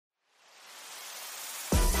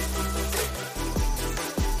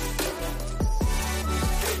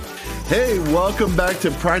Hey, welcome back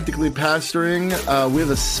to Practically Pastoring. We have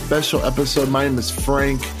a special episode. My name is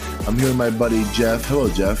Frank. I'm here with my buddy Jeff. Hello,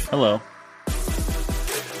 Jeff. Hello.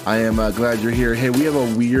 I am glad you're here. Hey, we have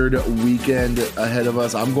a weird weekend ahead of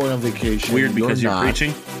us. I'm going on vacation. Weird because you're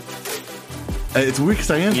preaching? It's weird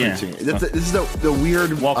because I am preaching. This is the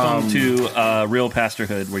weird... Welcome to Real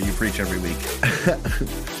Pastorhood, where you preach every week.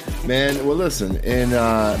 Man, well, listen, in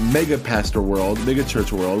mega pastor world, mega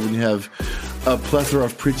church world, when you have a plethora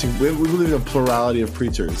of preaching, we believe in a plurality of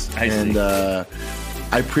preachers. I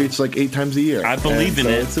preach like 8 times a year. I believe in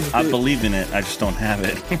it. I believe in it. I just don't have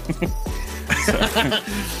it.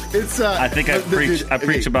 I think I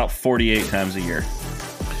preach about 48 times a year.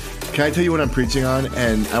 Can I tell you what I'm preaching on?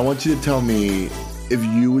 And I want you to tell me if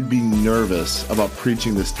you would be nervous about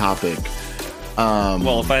preaching this topic.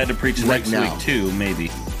 Well, if I had to preach right next week too,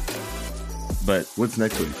 maybe. But what's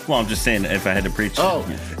next week? Well, I'm just saying if I had to preach. Oh,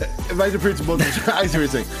 if I had to preach both. I see what you're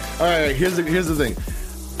saying. All right, here's the thing.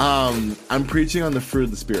 I'm preaching on the fruit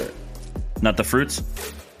of the Spirit. Not the fruits?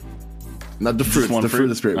 Not the fruits, the fruit of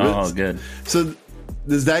the Spirit. Oh, good. So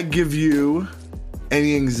does that give you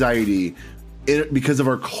any anxiety because of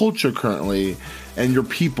our culture currently and your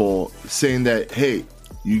people saying that, hey,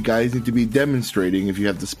 you guys need to be demonstrating, if you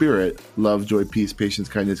have the Spirit, love, joy, peace, patience,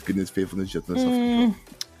 kindness, goodness, faithfulness, gentleness, self-control?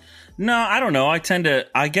 No, I don't know.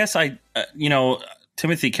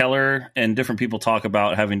 Timothy Keller and different people talk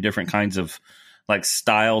about having different kinds of like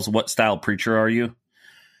styles. What style preacher are you?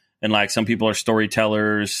 And like some people are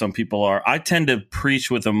storytellers, some people are. I tend to preach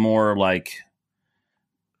with a more like,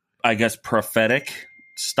 I guess, prophetic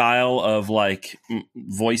style of like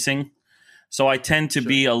voicing. So I tend to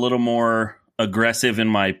be a little more aggressive in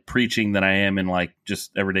my preaching than I am in like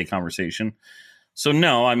just everyday conversation. So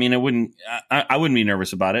no, I mean, I wouldn't be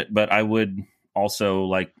nervous about it, but I would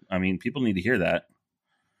also people need to hear that.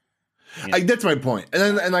 Yeah. That's my point.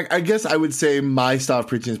 And I guess I would say my style of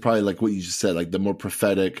preaching is probably like what you just said, like the more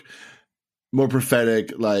prophetic,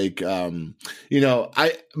 like, I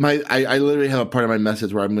literally have a part of my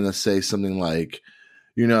message where I'm going to say something like,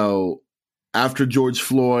 after George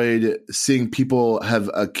Floyd, seeing people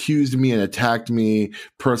have accused me and attacked me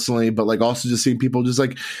personally, but like also just seeing people just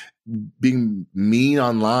like being mean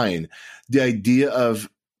online, the idea of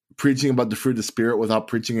preaching about the fruit of the Spirit without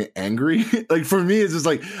preaching it angry, like for me, it's just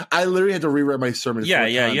like I literally had to rewrite my sermon. Yeah,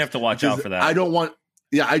 you have to watch out for that. I don't want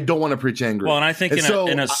to preach angry. Well, and I think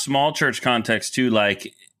in a small church context too,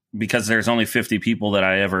 like because there's only 50 people that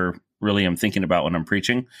I ever really am thinking about when I'm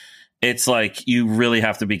preaching. It's like you really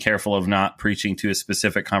have to be careful of not preaching to a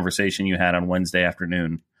specific conversation you had on Wednesday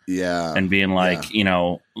afternoon. Yeah, and being like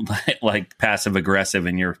like passive aggressive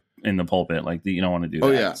in the pulpit, like you don't want to do that.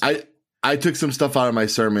 Oh yeah, so. I took some stuff out of my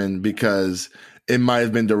sermon because it might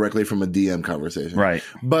have been directly from a DM conversation, right?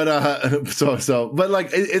 But but like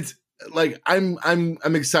it's like I'm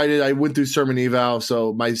excited. I went through sermon eval,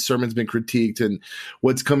 so my sermon's been critiqued, and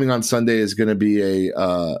what's coming on Sunday is going to be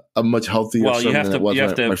a much healthier sermon than it was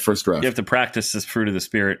my first draft. You have to practice this fruit of the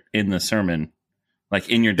Spirit in the sermon. Like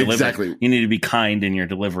in your delivery, exactly. You need to be kind in your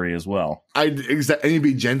delivery as well. I need to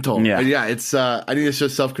be gentle. Yeah. It's I need to show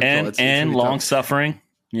self-control and long suffering.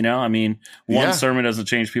 One sermon doesn't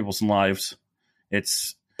change people's lives.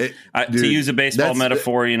 To use a baseball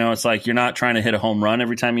metaphor, it's like you're not trying to hit a home run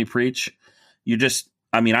every time you preach.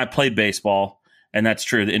 I played baseball, and that's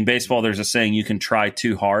true. In baseball, there's a saying: you can try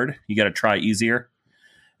too hard. You got to try easier.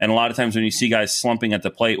 And a lot of times when you see guys slumping at the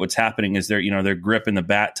plate, what's happening is they're gripping the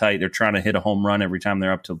bat tight. They're trying to hit a home run every time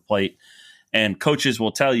they're up to the plate. And coaches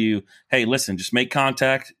will tell you, hey, listen, just make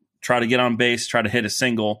contact, try to get on base, try to hit a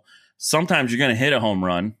single. Sometimes you're going to hit a home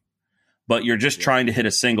run, but you're just trying to hit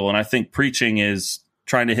a single. And I think preaching is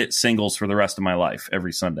trying to hit singles for the rest of my life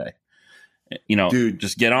every Sunday.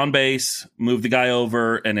 Just get on base, move the guy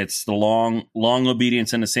over, and it's the long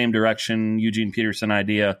obedience in the same direction, Eugene Peterson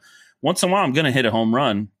idea. Once in a while, I'm going to hit a home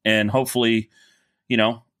run, and hopefully,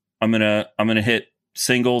 I'm gonna hit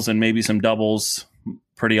singles and maybe some doubles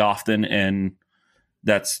pretty often, and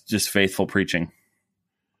that's just faithful preaching.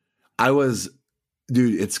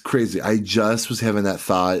 Dude, it's crazy. I just was having that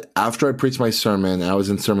thought after I preached my sermon. I was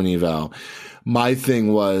in sermon eval. My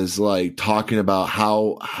thing was like talking about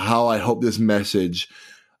how I hope this message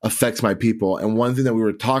affects my people, and one thing that we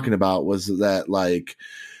were talking about was that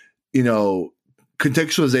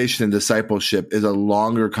contextualization and discipleship is a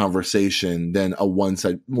longer conversation than a one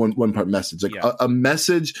part message. A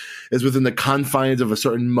message is within the confines of a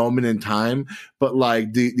certain moment in time, but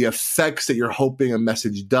like the effects that you're hoping a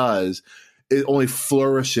message does, it only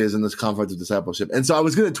flourishes in this confines of discipleship. And so I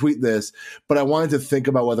was going to tweet this, but I wanted to think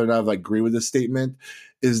about whether or not I agree with this statement.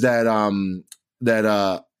 Is that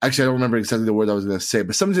actually, I don't remember exactly the word I was going to say,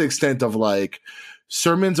 but something to the extent of like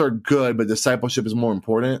sermons are good, but discipleship is more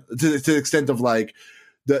important. To the extent of like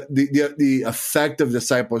the effect of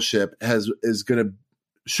discipleship is going to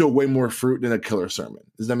show way more fruit than a killer sermon.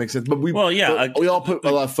 Does that make sense? But we all put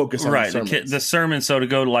a lot of focus on the sermon. So to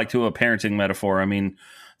go to a parenting metaphor, I mean,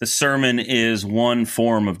 the sermon is one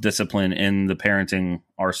form of discipline in the parenting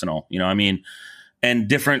arsenal. You know, I mean, and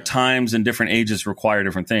different times and different ages require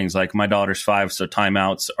different things. Like my daughter's 5, so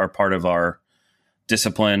timeouts are part of our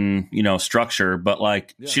discipline, you know, structure. But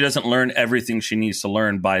like she doesn't learn everything she needs to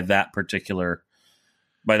learn by that particular.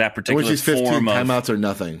 And when she's 15, timeouts are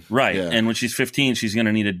nothing. Right. Yeah. And when she's 15, she's going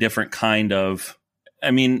to need a different kind of,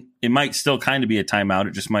 I mean, it might still kind of be a timeout.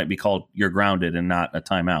 It just might be called you're grounded and not a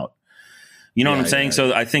timeout. You know what I'm saying? Yeah.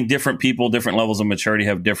 So I think different people, different levels of maturity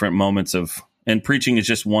have different moments and preaching is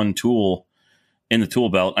just one tool in the tool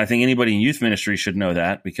belt. I think anybody in youth ministry should know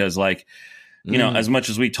that because like, you know, as much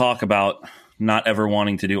as we talk about not ever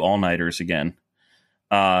wanting to do all-nighters again,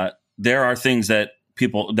 there are things that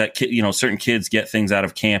certain kids get things out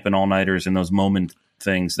of camp and all-nighters and those moment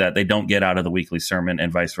things that they don't get out of the weekly sermon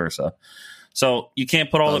and vice versa. So you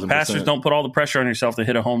can't put pastors don't put all the pressure on yourself to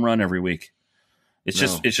hit a home run every week. It's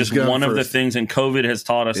just one of the things, and COVID has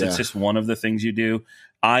taught us it's just one of the things you do.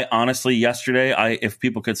 I honestly, yesterday, if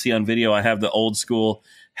people could see on video, I have the old school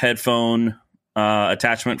headphone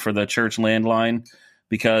attachment for the church landline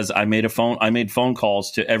because I made phone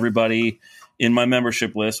calls to everybody in my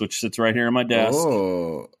membership list, which sits right here on my desk.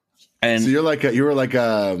 Oh, and so you were like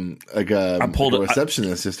a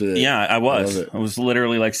receptionist yesterday. Yeah, I was. I was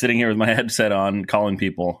literally like sitting here with my headset on, calling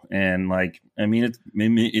people, and like, I mean,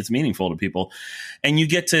 it's meaningful to people, and you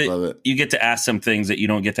get to ask them things that you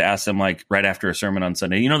don't get to ask them like right after a sermon on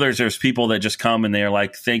Sunday. You know, there's people that just come and they're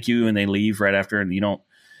like, "Thank you," and they leave right after, and you don't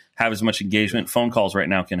have as much engagement. Phone calls right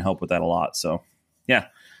now can help with that a lot. So, yeah,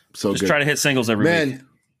 just try to hit singles every week.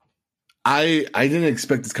 I didn't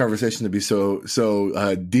expect this conversation to be so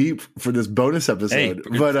deep for this bonus episode,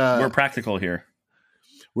 but we're practical here.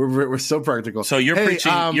 We're so practical. So you're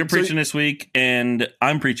preaching. You're preaching this week, and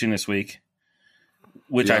I'm preaching this week,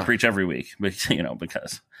 which I preach every week. But you know,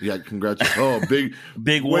 because congratulations! Oh,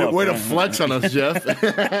 big way to flex on us, Jeff.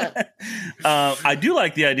 I do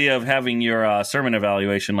like the idea of having your sermon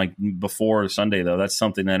evaluation like before Sunday, though. That's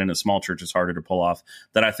something that in a small church is harder to pull off.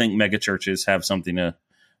 That I think mega churches have something to.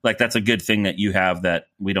 Like, that's a good thing that you have that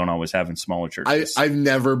we don't always have in smaller churches. I've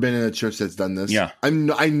never been in a church that's done this. Yeah. I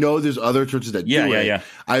know there's other churches that do it. Yeah.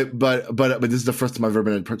 But this is the first time I've ever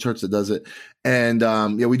been in a church that does it. And,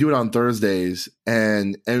 we do it on Thursdays.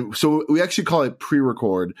 And so we actually call it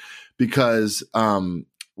pre-record because,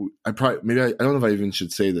 I don't know if I even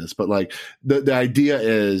should say this, but like the idea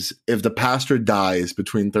is if the pastor dies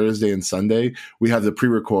between Thursday and Sunday, we have the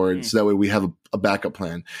pre-record so that way we have a backup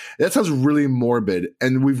plan. That sounds really morbid,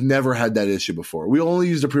 and we've never had that issue before. We only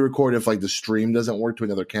use the pre-record if like the stream doesn't work to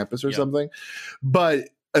another campus or something. But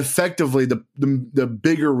effectively, the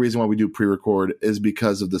bigger reason why we do pre-record is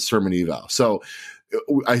because of the sermon eval. So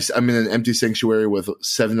I'm in an empty sanctuary with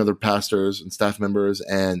 7 other pastors and staff members.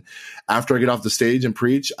 And after I get off the stage and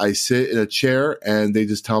preach, I sit in a chair and they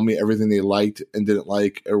just tell me everything they liked and didn't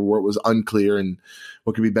like, or what was unclear and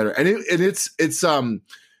what could be better. And it's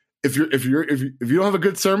if you don't have a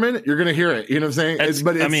good sermon, you're going to hear it. You know what I'm saying? It's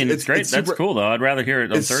great. It's super, that's cool though. I'd rather hear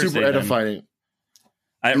it on Thursday. It's super edifying.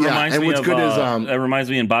 It reminds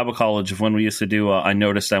me in Bible college of when we used to do, I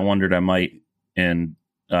noticed, I wondered, I might, and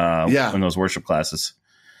in those worship classes.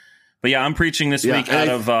 But yeah, I'm preaching this week out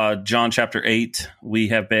of John chapter 8.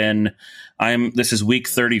 This is week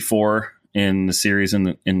 34 in the series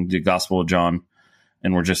in the Gospel of John,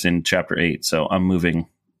 and we're just in chapter 8. So I'm moving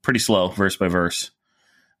pretty slow, verse by verse.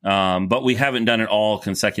 But we haven't done it all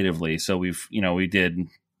consecutively. So we did,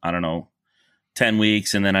 10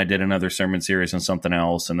 weeks, and then I did another sermon series on something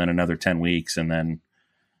else, and then another 10 weeks, and then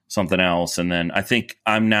something else. And then I think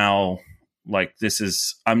I'm now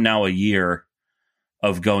a year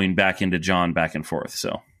of going back into John back and forth.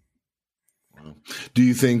 So do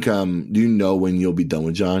you think, do you know when you'll be done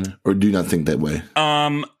with John, or do you not think that way?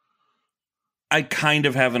 I kind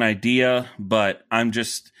of have an idea, but I'm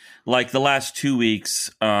just like the last 2 weeks,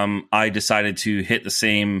 I decided to hit the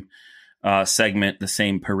same segment, the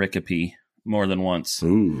same pericope more than once.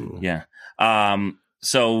 Ooh. Yeah.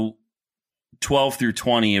 So 12 through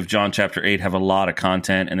 20 of John chapter 8 have a lot of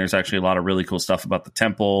content, and there's actually a lot of really cool stuff about the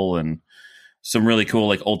temple and some really cool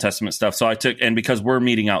like Old Testament stuff. So and because we're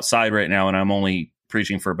meeting outside right now and I'm only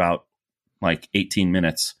preaching for about like 18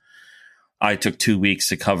 minutes, I took 2 weeks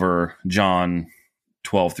to cover John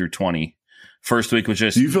 12 through 20. First week was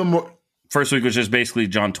just... Do you feel more... first week was just basically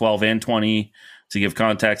John 12 and 20 to give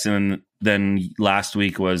context, and then last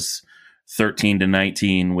week was 13 to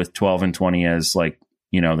 19 with 12 and 20 as like,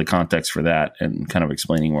 the context for that and kind of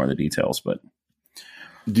explaining more of the details. But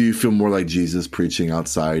do you feel more like Jesus preaching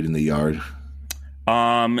outside in the yard?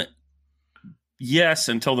 Yes,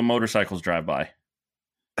 until the motorcycles drive by.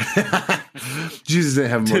 Jesus didn't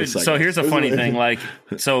have motorcycles. So here's a funny thing. Like,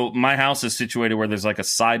 so my house is situated where there's like a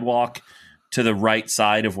sidewalk to the right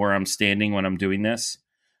side of where I'm standing when I'm doing this.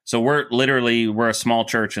 So we're a small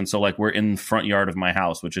church. And so like we're in the front yard of my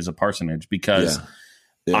house, which is a parsonage, because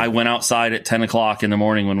I went outside at 10 o'clock in the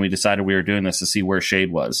morning when we decided we were doing this to see where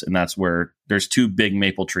shade was. And that's where there's 2 big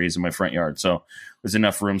maple trees in my front yard. So there's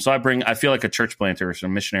enough room. So I feel like a church planter or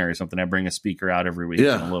some missionary or something. I bring a speaker out every week.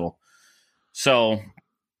 Yeah. A little. So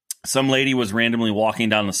some lady was randomly walking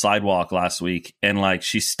down the sidewalk last week, and like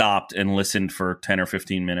she stopped and listened for 10 or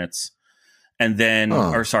 15 minutes. And then,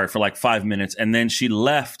 for like 5 minutes. And then she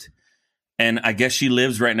left. And I guess she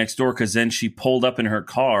lives right next door, because then she pulled up in her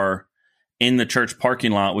car in the church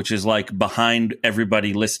parking lot, which is like behind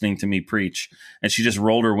everybody listening to me preach. And she just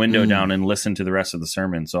rolled her window down and listened to the rest of the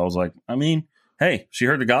sermon. So I was like, I mean, hey, she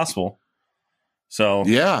heard the gospel. So,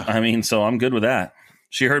 yeah, I mean, so I'm good with that.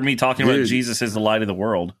 She heard me talking about Jesus is the light of the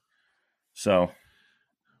world. So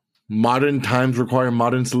modern times require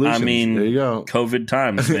modern solutions. I mean, there you go. COVID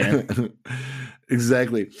times, man.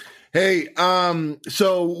 Exactly. Hey,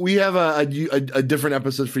 so we have a different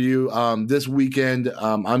episode for you. This weekend,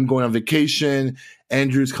 I'm going on vacation.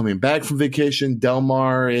 Andrew's coming back from vacation.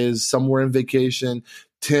 Delmar is somewhere in vacation.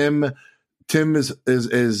 Tim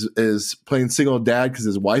is playing single dad because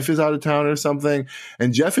his wife is out of town or something.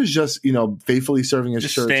 And Jeff is just, faithfully serving his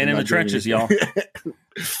church. Staying in the trenches, y'all.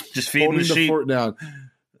 Just feeding the sheep. Fort down.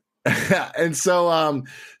 And so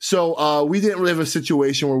we didn't really have a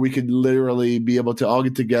situation where we could literally be able to all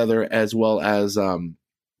get together as well as,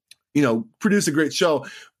 produce a great show.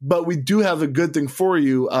 But we do have a good thing for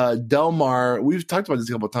you. Delmar, we've talked about this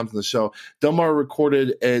a couple of times on the show. Delmar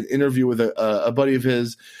recorded an interview with a buddy of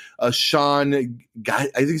his, Sean, I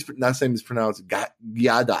think his last name is pronounced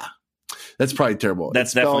Giada. That's probably terrible.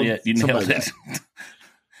 That's definitely it. You nailed it.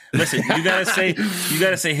 Listen, you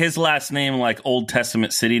gotta say his last name like Old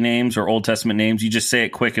Testament city names or Old Testament names. You just say it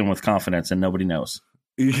quick and with confidence, and nobody knows.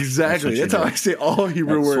 Exactly. That's how I say all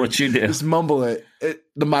Hebrew words. That's what you do. Just mumble it.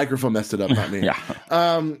 The microphone messed it up, not me. Yeah.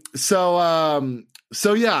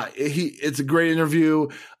 So yeah, it's a great interview.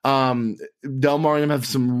 Delmar and him have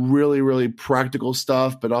some really, really practical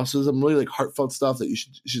stuff, but also some really like heartfelt stuff that you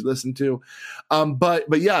should listen to. But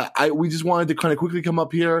yeah, we just wanted to kind of quickly come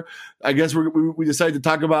up here. I guess we decided to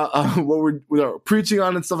talk about what we're preaching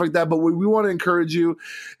on and stuff like that. But what we want to encourage you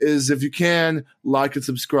is, if you can, like and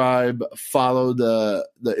subscribe, follow the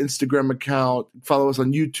Instagram account, follow us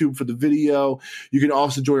on YouTube for the video. You can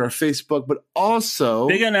also join our Facebook, but also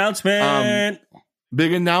big announcement.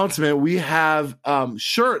 Big announcement. We have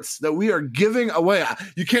shirts that we are giving away.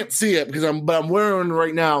 You can't see it but I'm wearing one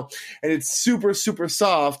right now, and it's super, super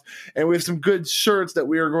soft. And we have some good shirts that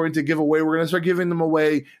we are going to give away. We're going to start giving them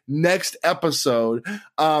away next episode.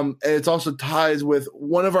 And it's also ties with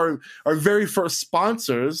one of our very first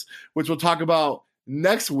sponsors, which we'll talk about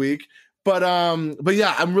next week. But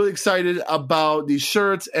yeah, I'm really excited about these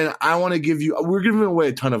shirts, and I want to we're giving away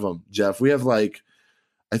a ton of them, Jeff.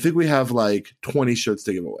 I think we have like 20 shirts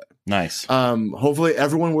to give away. Nice. Hopefully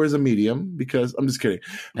everyone wears a medium, because I'm just kidding.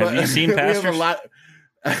 Have you seen pastors?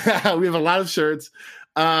 We have a lot of shirts.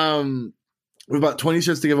 We have about 20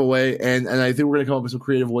 shirts to give away, and I think we're going to come up with some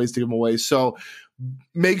creative ways to give them away. So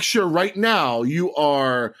make sure right now you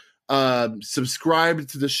are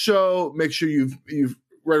subscribed to the show. Make sure you've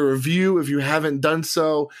write a review if you haven't done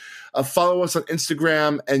so. Follow us on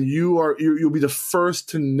Instagram, and you'll be the first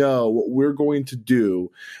to know what we're going to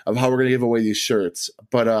do of how we're going to give away these shirts.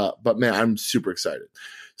 But man, I'm super excited.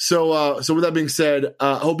 So with that being said,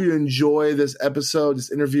 I hope you enjoy this episode,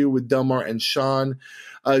 this interview with Delmar and Sean.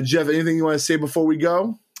 Jeff, anything you want to say before we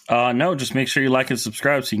go? No, just make sure you like and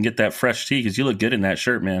subscribe so you can get that fresh tea, because you look good in that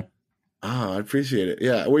shirt, man. I appreciate it.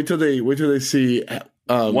 Yeah, wait till they see.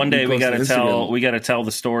 One day we got to tell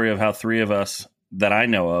the story of how 3 of us that I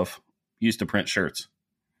know of used to print shirts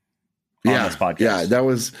on this podcast. Yeah,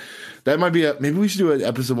 that might be maybe we should do an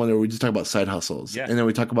episode one where we just talk about side hustles. Yeah. And then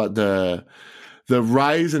we talk about the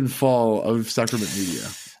rise and fall of Sacrament Media.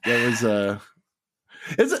 That was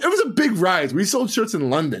it was a big rise. We sold shirts in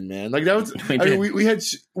London, man. Like that was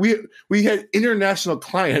we had international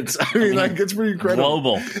clients. I mean, like, it's pretty incredible.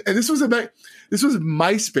 Global. And this was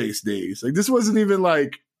MySpace days. Like, this wasn't even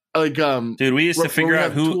like dude, we used to figure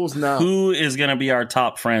out who is going to be our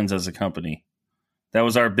top friends as a company. That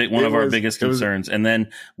was one of our biggest concerns. And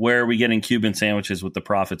then where are we getting Cuban sandwiches with the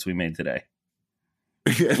profits we made today?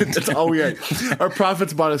 That's all we had. Our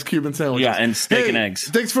profits bought us Cuban sandwiches. Yeah, and steak and eggs.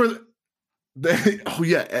 Thanks for. Oh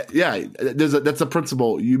yeah. That's a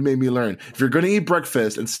principle you made me learn. If you're going to eat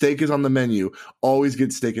breakfast and steak is on the menu, always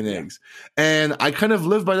get steak and eggs. And I kind of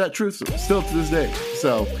live by that truth still to this day.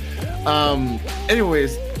 So,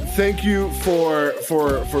 anyways, thank you for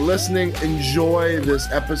listening. Enjoy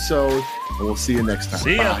this episode, and we'll see you next time.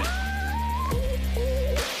 See ya. Bye.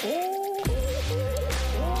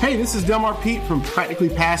 Hey, this is Delmar Pete from Practically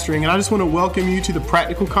Pastoring, and I just want to welcome you to the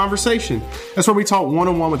Practical Conversation. That's where we talk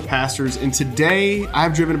one-on-one with pastors, and today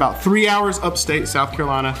I've driven about 3 hours upstate South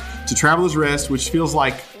Carolina to Travelers Rest, which feels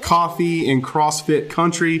like coffee and CrossFit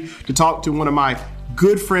country, to talk to one of my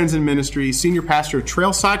good friends in ministry, senior pastor of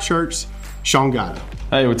Trailside Church, Sean Gatto.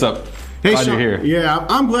 Hey, what's up? Hey, glad Sean, you're here. Yeah,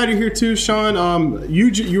 I'm glad you're here too, Sean.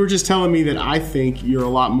 You were just telling me that I think you're a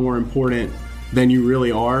lot more important than you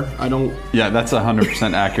really are. Yeah, that's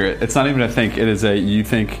 100% accurate. It's not even a think. It is a you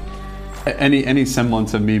think. Any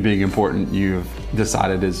semblance of me being important, you've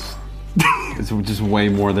decided is just way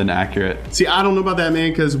more than accurate. See, I don't know about that,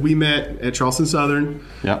 man, because we met at Charleston Southern.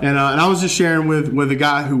 Yeah. And I was just sharing with a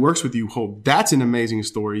guy who works with you. Oh, that's an amazing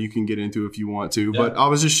story you can get into if you want to. Yeah. But I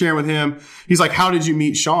was just sharing with him. He's like, how did you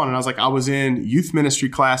meet Sean? And I was like, I was in youth ministry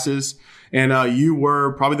classes. And you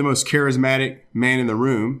were probably the most charismatic man in the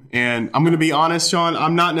room. And I'm going to be honest, Sean,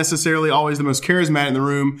 I'm not necessarily always the most charismatic in the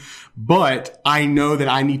room, but I know that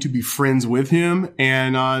I need to be friends with him.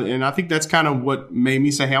 And I think that's kind of what made me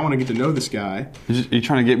say, hey, I want to get to know this guy. Are you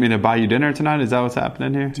trying to get me to buy you dinner tonight? Is that what's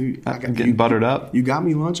happening here? Dude, I'm getting buttered up. You got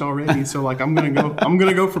me lunch already. So like, I'm going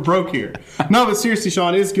to go for broke here. No, but seriously,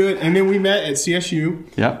 Sean, it's good. And then we met at CSU.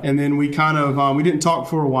 Yeah. And then we kind of, we didn't talk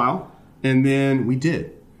for a while, and then we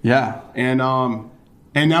did. Yeah. And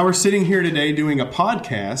now we're sitting here today doing a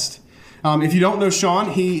podcast. If you don't know Sean,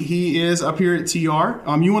 he is up here at TR.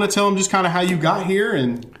 You want to tell him just kind of how you got here?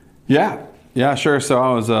 And Yeah, sure. So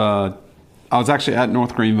I was actually at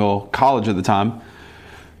North Greenville College at the time.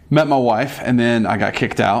 Met my wife, and then I got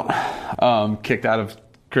kicked out of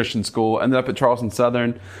Christian school. Ended up at Charleston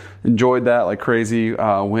Southern. Enjoyed that like crazy.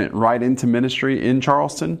 Went right into ministry in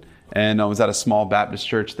Charleston. And I was at a small Baptist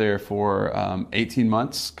church there for 18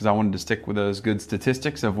 months because I wanted to stick with those good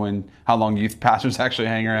statistics of how long youth pastors actually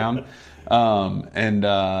hang around. And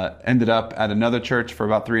ended up at another church for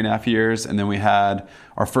about 3.5 years. And then we had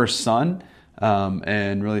our first son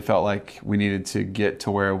and really felt like we needed to get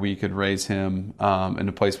to where we could raise him in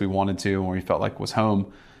a place we wanted to and where we felt like was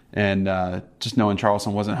home. And just knowing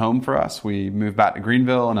Charleston wasn't home for us, we moved back to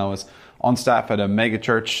Greenville, and I was on staff at a mega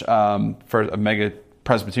church for a mega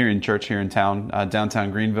Presbyterian church here in town, downtown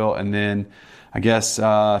Greenville. And then I guess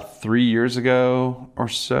 3 years ago or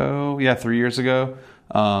so, 3 years ago,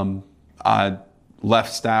 I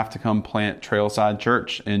left staff to come plant Trailside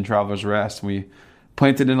Church in Travelers Rest. We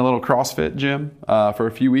planted in a little CrossFit gym for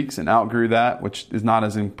a few weeks and outgrew that, which is not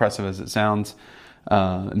as impressive as it sounds.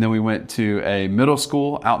 And then we went to a middle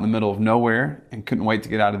school out in the middle of nowhere and couldn't wait to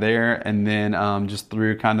get out of there. And then just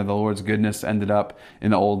through kind of the Lord's goodness, ended up in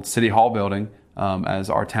the old City Hall building. As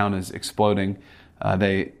our town is exploding,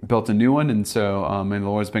 they built a new one, and so and the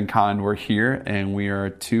Lord's been kind. We're here, and we are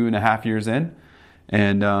 2.5 years in,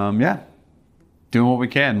 and doing what we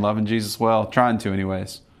can, loving Jesus well, trying to,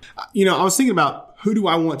 anyways. I was thinking about who do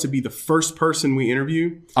I want to be the first person we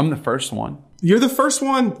interview. I'm the first one. You're the first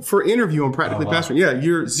one for interview on Practically Pastoring. Yeah,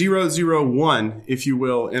 you're 001, if you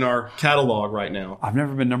will, in our catalog right now. I've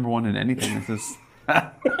never been number one in anything. This is.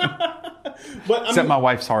 But, except my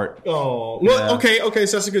wife's heart. Oh, well, yeah. Okay.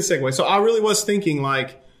 So that's a good segue. So I really was thinking,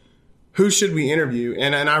 like, who should we interview?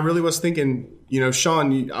 And I really was thinking,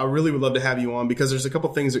 Sean, I really would love to have you on because there's a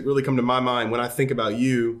couple things that really come to my mind when I think about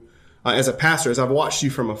you as a pastor, as I've watched you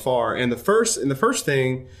from afar. And the first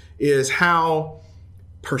thing is how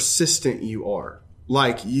persistent you are.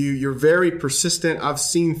 Like you're very persistent. I've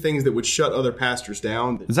seen things that would shut other pastors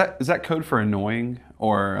down. Is that code for annoying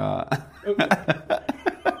or?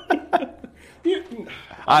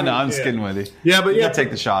 I know, I'm just kidding with you. Yeah, but you gotta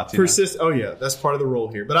take the shots. Oh yeah, that's part of the role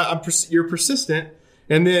here. But you're persistent,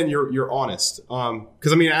 and then you're honest.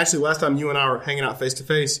 Because actually, last time you and I were hanging out face to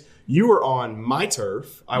face, you were on my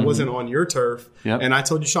turf. I wasn't on your turf, and I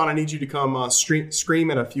told you, Sean, I need you to come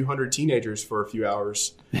scream at a few hundred teenagers for a few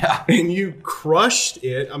hours. Yeah, and you crushed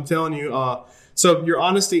it. I'm telling you. So your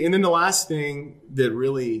honesty, and then the last thing that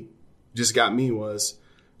really just got me was,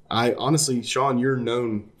 Sean, you're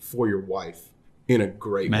known for your wife. In a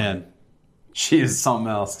great way. She is something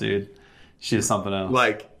else, dude. She is something else.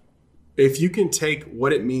 Like, if you can take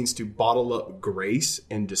what it means to bottle up grace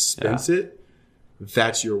and dispense it,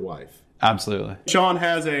 that's your wife. Absolutely. Sean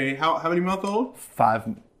has a how many month old?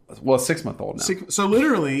 6 month old now. So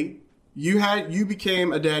literally, you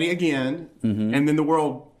became a daddy again, and then the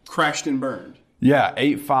world crashed and burned. Yeah,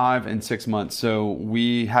 8, 5, and 6 months. So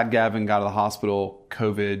we had Gavin, got to the hospital.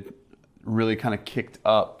 COVID really kind of kicked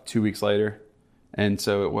up 2 weeks later. And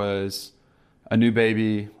so it was a new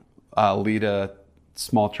baby, lead a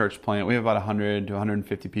small church plant. We have about 100 to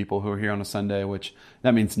 150 people who are here on a Sunday, which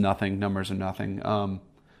that means nothing. Numbers are nothing.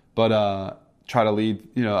 But try to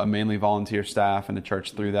lead, a mainly volunteer staff in the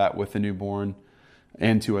church through that with the newborn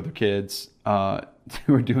and 2 other kids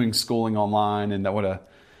who are doing schooling online. And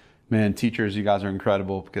man, teachers, you guys are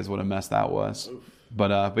incredible, because what a mess that was.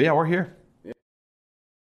 But yeah, we're here.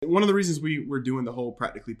 One of the reasons we're doing the whole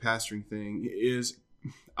Practically Pastoring thing is,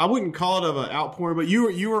 I wouldn't call it an outpouring, but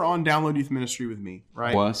you were on Download Youth Ministry with me,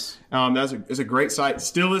 right? Was. It's a great site.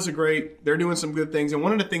 Still is they're doing some good things. And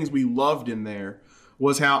one of the things we loved in there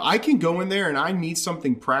was how I can go in there and I need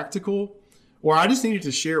something practical, or I just needed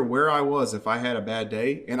to share where I was if I had a bad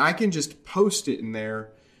day, and I can just post it in there,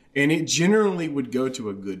 and it generally would go to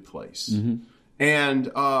a good place. Mm-hmm.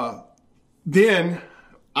 And then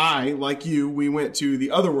I, like you, we went to the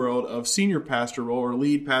other world of senior pastor role, or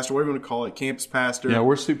lead pastor, whatever you want to call it, campus pastor. Yeah,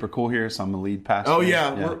 we're super cool here, so I'm a lead pastor. Oh,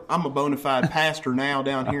 yeah. I'm a bona fide pastor now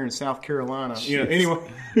down here in South Carolina.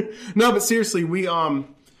 Anyway. No, but seriously, we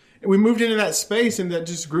moved into that space, and that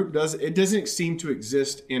just group doesn't seem to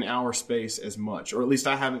exist in our space as much, or at least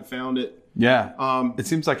I haven't found it. Yeah. It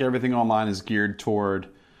seems like everything online is geared toward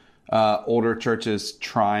older churches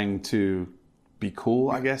trying to be cool,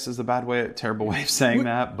 I guess, is a terrible way of saying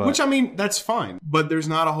that. But which, I mean, that's fine. But there's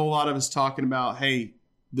not a whole lot of us talking about, hey,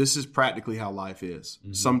 this is practically how life is.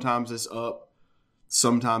 Mm-hmm. Sometimes it's up,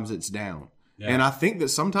 sometimes it's down. Yeah. And I think that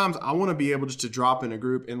sometimes I want to be able just to drop in a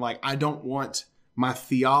group, and I don't want my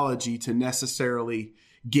theology to necessarily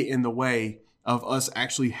get in the way of us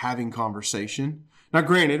actually having conversation. Now,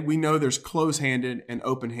 granted, we know there's close-handed and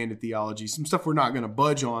open-handed theology, some stuff we're not going to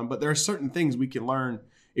budge on, but there are certain things we can learn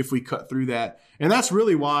if we cut through that. And that's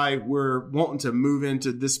really why we're wanting to move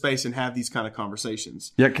into this space and have these kind of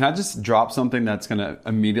conversations. Yeah, can I just drop something that's going to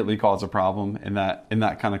immediately cause a problem in that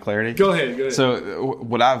kind of clarity? Go ahead. So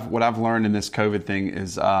what I've learned in this COVID thing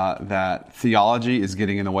is that theology is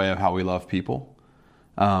getting in the way of how we love people.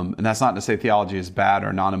 And that's not to say theology is bad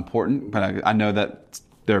or not important, but I know that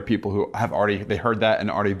there are people who have they heard that and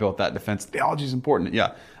already built that defense. Theology is important.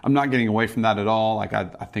 Yeah, I'm not getting away from that at all. I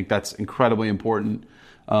think that's incredibly important.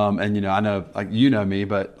 And I know, me,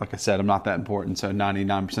 but like I said, I'm not that important. So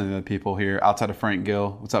 99% of the people here, outside of Frank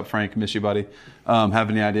Gill, what's up, Frank? Miss you, buddy. Have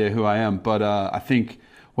any idea who I am? But I think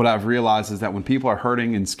what I've realized is that when people are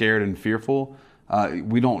hurting and scared and fearful,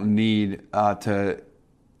 we don't need to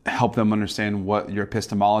help them understand what your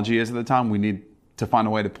epistemology is at the time. We need to find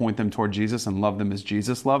a way to point them toward Jesus and love them as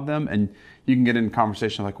Jesus loved them. And you can get in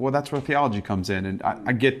conversation like, well, that's where theology comes in. And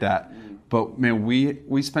I get that. But man,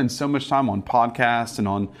 we spend so much time on podcasts and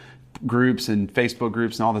on groups and Facebook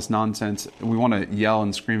groups and all this nonsense. We want to yell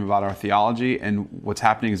and scream about our theology, and what's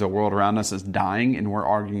happening is the world around us is dying, and we're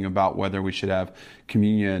arguing about whether we should have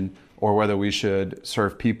communion or whether we should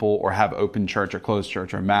serve people or have open church or closed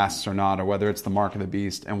church or masks or not, or whether it's the mark of the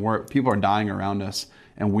beast. And people are dying around us,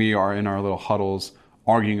 and we are in our little huddles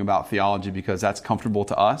arguing about theology because that's comfortable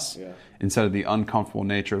to us instead of the uncomfortable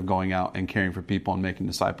nature of going out and caring for people and making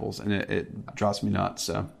disciples. And it drives me nuts.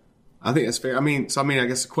 So I think that's fair. I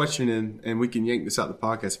guess the question, and we can yank this out of the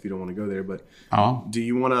podcast if you don't want to go there, but do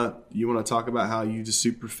you want to talk about how you just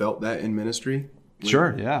super felt that in ministry?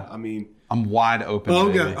 Sure. Yeah. I'm wide open.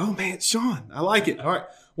 Oh, God. Oh man, Sean, I like it. All right.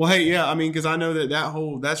 Well, hey, yeah, because I know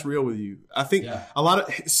that's real with you. I think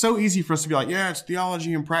it's so easy for us to be like, yeah, it's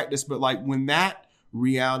theology and practice. But when that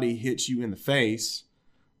reality hits you in the face,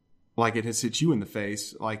 like it has hit you in the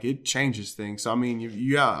face, it changes things. So,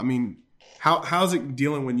 how's it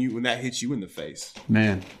dealing when that hits you in the face?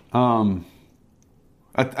 Man,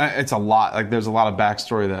 it's a lot. There's a lot of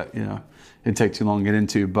backstory that, it'd take too long to get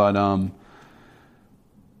into, but,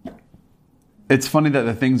 it's funny that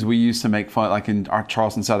the things we used to make fun, like in our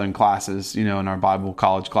Charleston Southern classes, in our Bible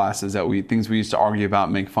college classes, things we used to argue about,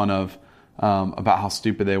 make fun of, about how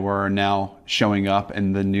stupid they were, are now showing up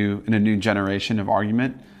in a new generation of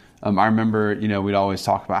argument. I remember, we'd always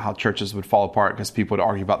talk about how churches would fall apart because people would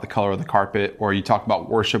argue about the color of the carpet, or you talk about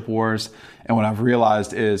worship wars. And what I've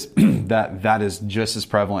realized is that is just as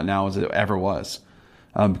prevalent now as it ever was,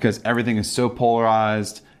 because everything is so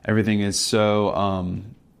polarized, everything is so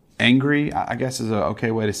angry, I guess is a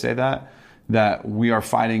okay way to say that we are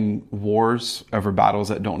fighting wars over battles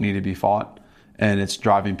that don't need to be fought, and it's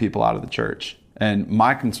driving people out of the church. And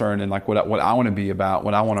my concern and like what I want to be about,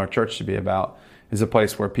 what I want our church to be about, is a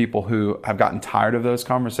place where people who have gotten tired of those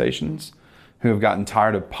conversations, who have gotten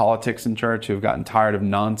tired of politics in church, who have gotten tired of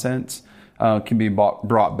nonsense, can be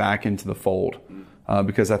brought back into the fold.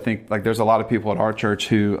 Because I think like there's a lot of people at our church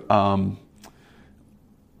who are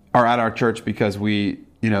at our church because we,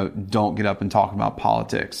 don't get up and talk about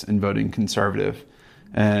politics and voting conservative.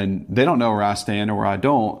 And they don't know where I stand or where I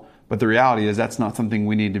don't. But the reality is that's not something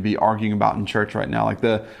we need to be arguing about in church right now. Like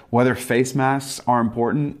whether face masks are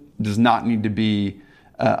important does not need to be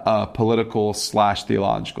a political /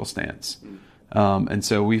 theological stance. And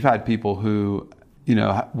so we've had people who,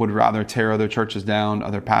 would rather tear other churches down,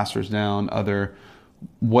 other pastors down, other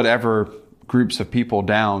whatever groups of people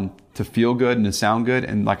down to feel good and to sound good.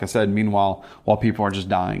 And like I said, meanwhile, while people are just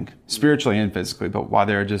dying spiritually and physically, but while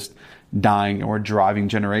they're just dying and we're driving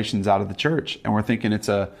generations out of the church, and we're thinking it's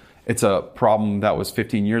a problem that was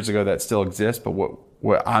 15 years ago that still exists. But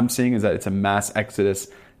what I'm seeing is that it's a mass exodus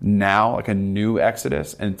now, like a new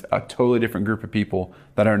exodus, and a totally different group of people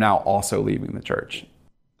that are now also leaving the church.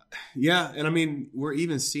 Yeah, and I mean, we're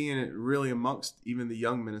even seeing it really amongst even the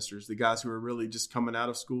young ministers, the guys who are really just coming out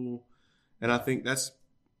of school. And I think that's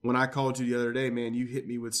when I called you the other day, man, you hit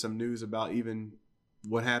me with some news about even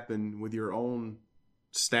what happened with your own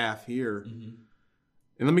staff here. Mm-hmm.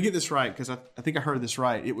 And let me get this right, because I think I heard this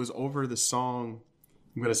right. It was over the song,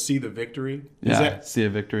 I'm going to See the Victory. See a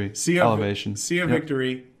Victory. Elevation. See a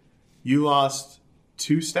Victory. You lost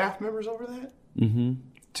 2 staff members over that? Mm-hmm.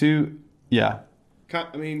 2, yeah.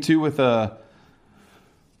 I mean, 2 with a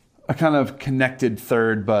kind of connected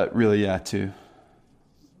third, but really, 2.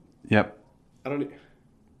 Yep.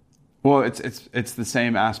 Well, it's the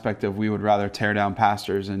same aspect of we would rather tear down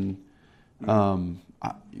pastors, and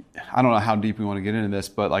I don't know how deep we want to get into this,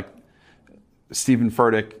 but like Stephen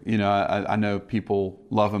Furtick, I know people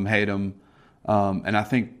love him, hate him, and I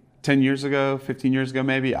think 10 years ago, 15 years ago,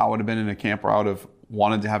 maybe I would have been in a camp where I would have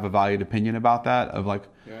wanted to have a valued opinion about that, of like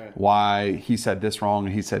why he said this wrong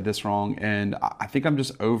and he said this wrong. And I think I'm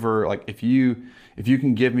just over, like, if you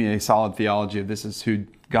can give me a solid theology of this is who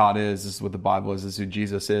God is, this is what the Bible is, this is who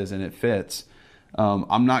Jesus is, and it fits,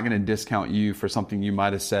 I'm not going to discount you for something you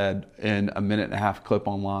might have said in a 1.5-minute clip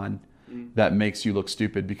online that makes you look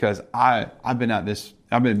stupid. Because I've been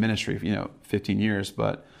in ministry for 15 years,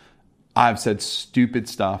 but I've said stupid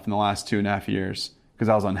stuff in the last 2.5 years because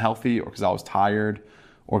I was unhealthy, or because I was tired,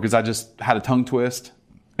 or because I just had a tongue twist.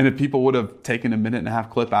 And if people would have taken a 1.5-minute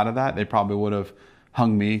clip out of that, they probably would have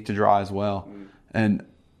hung me to dry as well. And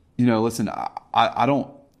listen, I don't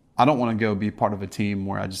want to go be part of a team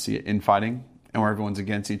where I just see infighting and where everyone's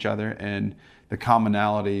against each other. And the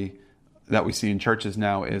commonality that we see in churches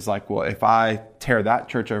now is like, well, if I tear that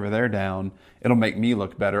church over there down, it'll make me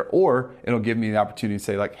look better, or it'll give me the opportunity to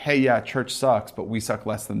say like, hey, yeah, church sucks, but we suck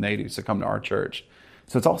less than they do, so come to our church.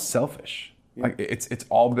 So it's all selfish. Yeah. Like it's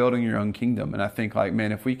all building your own kingdom. And I think like,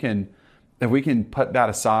 man, if we can put that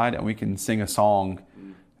aside and we can sing a song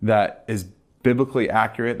that is biblically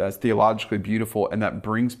accurate, that's theologically beautiful, and that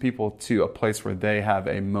brings people to a place where they have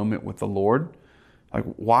a moment with the Lord, like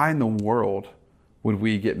why in the world would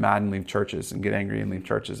we get mad and leave churches and get angry and leave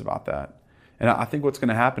churches about that? And I think what's going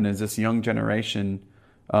to happen is this young generation,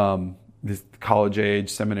 this college age,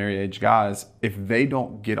 seminary age guys, if they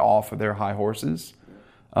don't get off of their high horses,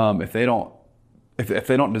 if they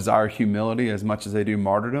don't desire humility as much as they do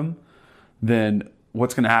martyrdom, then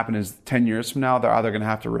what's going to happen is 10 years from now, they're either going to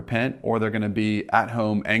have to repent, or they're going to be at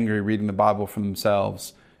home angry reading the Bible for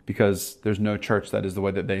themselves because there's no church that is the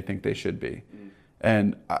way that they think they should be.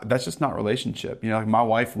 And that's just not relationship. Like my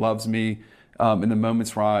wife loves me in the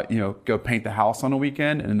moments where I, go paint the house on a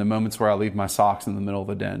weekend, and in the moments where I leave my socks in the middle of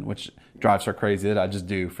the den, which drives her crazy that I just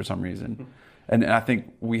do for some reason. And I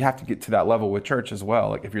think we have to get to that level with church as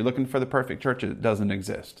well. Like if you're looking for the perfect church, it doesn't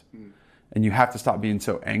exist. And you have to stop being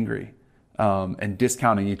so angry and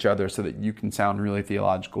discounting each other so that you can sound really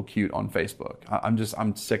theological cute on Facebook.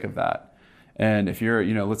 I'm sick of that. And if you're,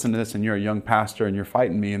 listening to this and you're a young pastor and you're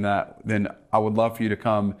fighting me in that, then I would love for you to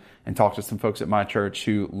come and talk to some folks at my church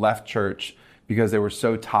who left church because they were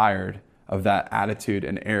so tired of that attitude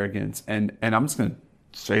and arrogance. And I'm just going to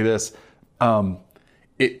say this.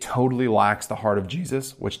 It totally lacks the heart of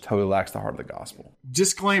Jesus, which totally lacks the heart of the gospel.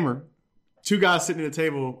 Disclaimer. 2 guys sitting at a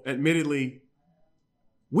table, admittedly,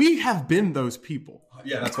 we have been those people.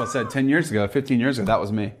 Yeah, that's what I said. 10 years ago, 15 years ago, that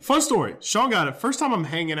was me. Fun story. Sean got it. First time I'm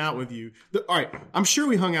hanging out with you. All right, I'm sure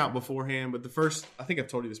we hung out beforehand, but I think I've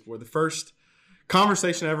told you this before, the first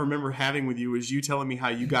conversation I ever remember having with you was you telling me how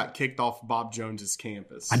you got kicked off Bob Jones's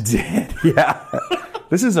campus. I did, yeah.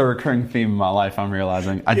 This is a recurring theme in my life, I'm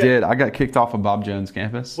realizing. I got kicked off of Bob Jones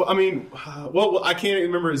campus. Well, I mean, I can't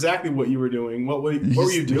remember exactly what you were doing. What were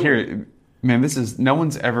you doing? Here, man, no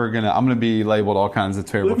one's ever I'm going to be labeled all kinds of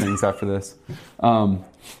terrible things after this.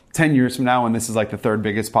 10 years from now, when this is like the third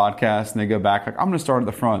biggest podcast, and they go back, like, I'm going to start at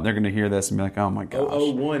the front, they're going to hear this and be like, oh my gosh.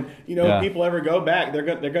 001. If people ever go back, they're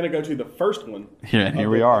going to go to the first one. Here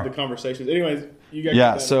we are. The conversations. Anyways, you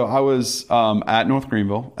guys. So I was at North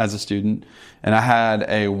Greenville as a student, and I had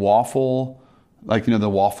a waffle, the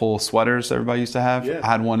waffle sweaters everybody used to have. Yeah. I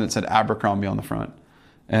had one that said Abercrombie on the front.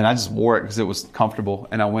 And I just wore it because it was comfortable.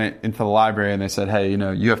 And I went into the library, and they said, hey,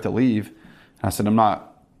 you have to leave. And I said, I'm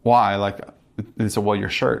not. Why? They said, well, your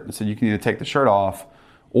shirt. I said, you can either take the shirt off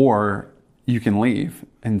or you can leave.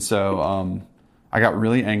 And so I got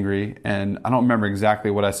really angry, and I don't remember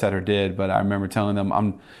exactly what I said or did, but I remember telling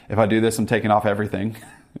them, if I do this, I'm taking off everything.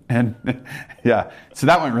 And so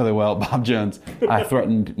that went really well. Bob Jones, I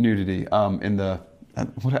threatened nudity I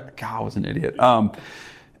was an idiot. So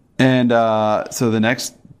the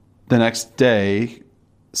next day,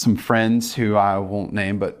 some friends who I won't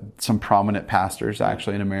name, but some prominent pastors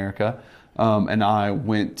actually in America, and I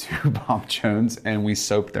went to Bob Jones and we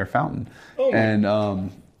soaped their fountain. Oh.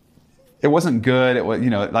 And it wasn't good. It was,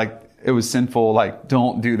 it was sinful. Like,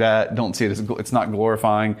 don't do that. Don't see it as it's not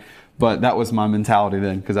glorifying. But that was my mentality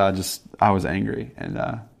then, because I was angry. And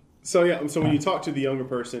so when you talk to the younger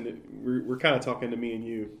person, we're kind of talking to me and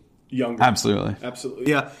you, younger. Absolutely.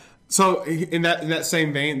 Yeah. So in that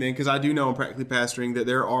same vein, then, because I do know in Practically Pastoring that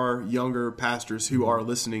there are younger pastors who are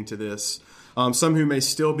listening to this, some who may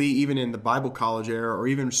still be even in the Bible college era or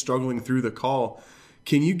even struggling through the call.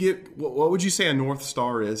 Can you what would you say a North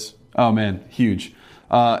Star is? Oh man, huge.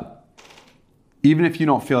 Even if you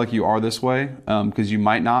don't feel like you are this way, because you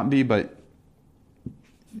might not be, but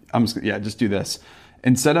just do this.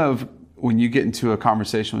 Instead of, when you get into a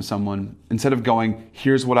conversation with someone, instead of going,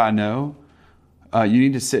 here's what I know, you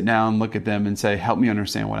need to sit down, look at them and say, help me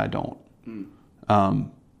understand what I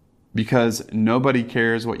don't. Because nobody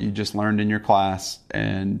cares what you just learned in your class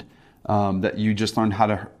and that you just learned how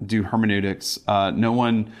to do hermeneutics. No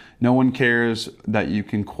one cares that you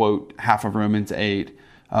can quote half of Romans 8.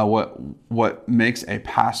 What makes a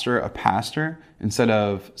pastor, instead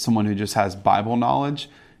of someone who just has Bible knowledge,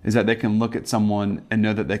 is that they can look at someone and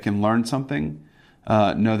know that they can learn something,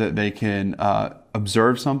 know that they can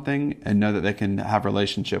observe something, and know that they can have a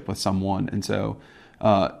relationship with someone. And so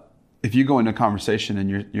if you go into a conversation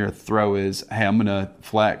and your throw is, hey, I'm going to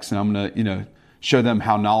flex and I'm going to show them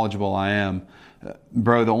how knowledgeable I am,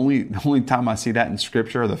 bro, the only time I see that in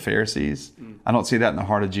Scripture are the Pharisees. I don't see that in the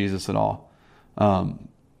heart of Jesus at all.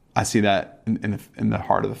 I see that in the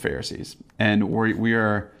heart of the Pharisees. And we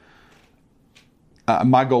are,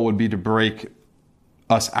 my goal would be to break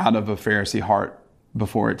us out of a Pharisee heart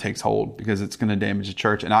before it takes hold, because it's going to damage the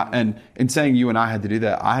church. And in saying you and I had to do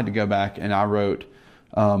that, I had to go back and I wrote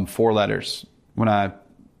 4 letters when I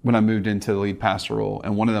moved into the lead pastor role.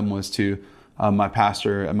 And one of them was to my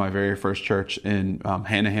pastor at my very first church in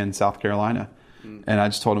Hanahan, South Carolina. And I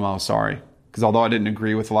just told him I was sorry. Because although I didn't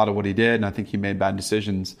agree with a lot of what he did, and I think he made bad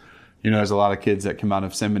decisions, there's a lot of kids that come out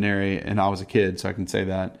of seminary, and I was a kid, so I can say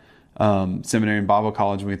that. Seminary and Bible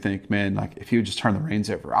college, and we think, man, like, if he would just turn the reins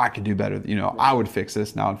over, I could do better. I would fix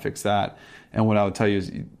this, and I would fix that. And what I would tell you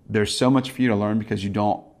is there's so much for you to learn, because you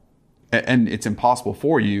don't, and it's impossible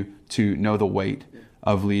for you to know the weight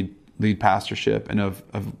of lead pastorship and of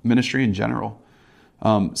ministry in general.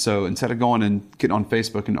 So instead of going and getting on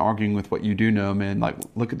Facebook and arguing with what you do know, man, like,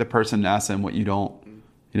 look at the person and ask them what you don't,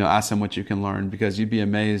 ask them what you can learn, because you'd be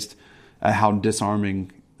amazed at how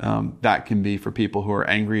disarming that can be for people who are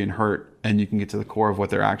angry and hurt, and you can get to the core of what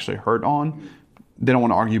they're actually hurt on. They don't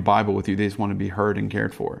want to argue Bible with you. They just want to be heard and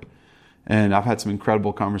cared for. And I've had some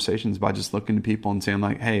incredible conversations by just looking to people and saying,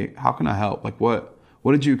 like, hey, how can I help? Like, what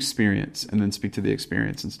did you experience? And then speak to the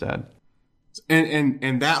experience instead.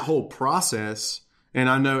 And that whole process, and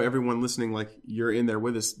I know everyone listening, like, you're in there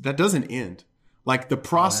with us, that doesn't end. Like, the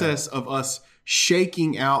process of us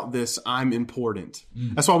shaking out this I'm important.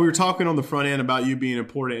 That's why we were talking on the front end about you being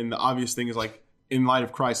important. And the obvious thing is, like, in light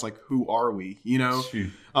of Christ, like, who are we? In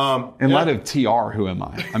light of TR, who am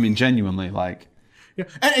I? I mean, genuinely, like. Yeah.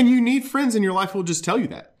 And you need friends in your life who will just tell you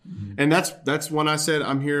that. And that's when I said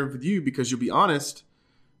I'm here with you, because you'll be honest.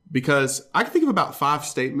 Because I can think of about 5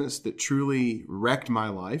 statements that truly wrecked my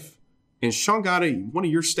life. And Sean Gatta, one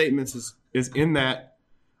of your statements is in that.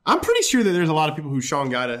 I'm pretty sure that there's a lot of people who Sean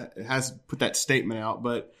Gatta has put that statement out.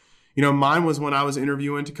 But, mine was when I was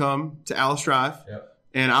interviewing to come to Alice Drive. Yep.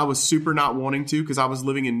 And I was super not wanting to, because I was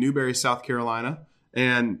living in Newberry, South Carolina.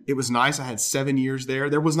 And it was nice. I had 7 years there.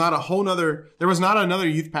 There was not another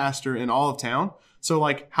youth pastor in all of town. So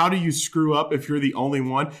like, how do you screw up if you're the only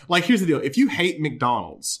one? Like, here's the deal. If you hate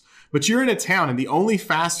McDonald's, but you're in a town and the only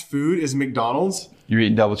fast food is McDonald's, you're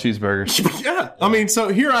eating double cheeseburgers. Yeah. I mean, so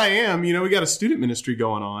here I am, we got a student ministry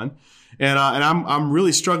going on, and I'm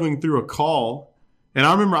really struggling through a call. And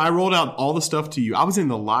I remember I rolled out all the stuff to you. I was in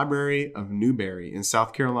the library of Newberry in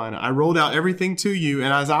South Carolina. I rolled out everything to you.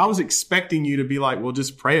 And as I was expecting you to be like, well,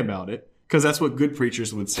 just pray about it. Because that's what good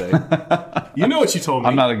preachers would say. You know what you told me.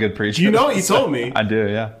 I'm not a good preacher. You know what you told me. I do,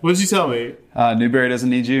 yeah. What did you tell me? Newberry doesn't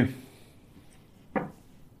need you.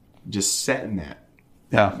 Just setting that.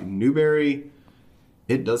 Yeah. Newberry,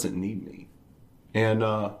 it doesn't need me. And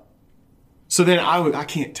so then I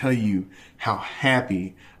can't tell you how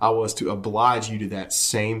happy I was to oblige you to that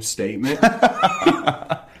same statement.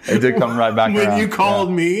 It did come right back when around. You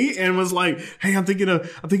called me and was like, "Hey, I'm thinking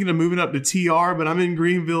of moving up to TR, but I'm in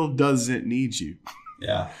Greenville. Doesn't need you."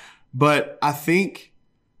 Yeah. But I think,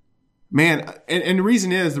 man, and the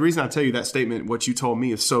reason I tell you that statement, what you told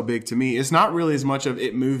me is so big to me. It's not really as much of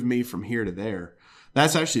it moved me from here to there.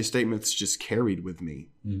 That's actually a statement that's just carried with me.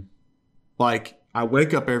 Mm. Like, I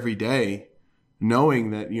wake up every day knowing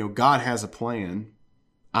that, God has a plan.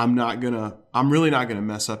 I'm really not gonna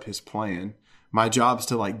mess up his plan. My job's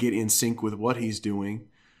to like get in sync with what he's doing.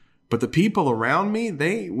 But the people around me,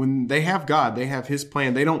 when they have God, they have his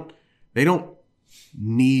plan. They don't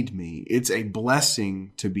need me. It's a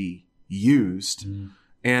blessing to be used. Mm.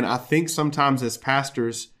 And I think sometimes as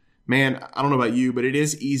pastors, man, I don't know about you, but it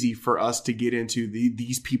is easy for us to get into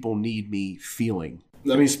these people need me feeling.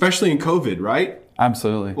 I mean, especially in COVID, right?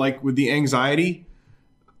 Absolutely. Like with the anxiety,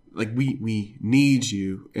 like we need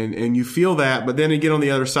you, and you feel that, but then you get on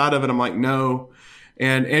the other side of it. I'm like, no.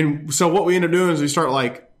 And so what we end up doing is we start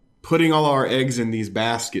like putting all our eggs in these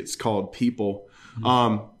baskets called people.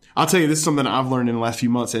 Mm-hmm. I'll tell you, this is something I've learned in the last few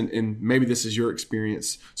months, and maybe this is your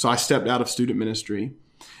experience. So I stepped out of student ministry.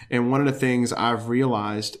 And one of the things I've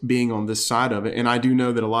realized being on this side of it, and I do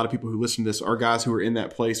know that a lot of people who listen to this are guys who are in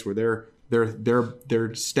that place where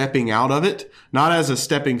they're stepping out of it, not as a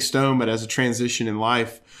stepping stone, but as a transition in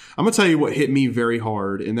life. I'm going to tell you what hit me very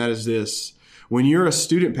hard, and that is this. When you're a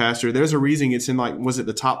student pastor, there's a reason it's in was it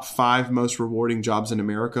the top 5 most rewarding jobs in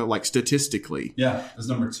America, like statistically? Yeah, it's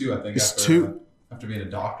number 2, I think. It's after being a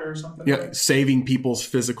doctor or something? Yeah, saving people's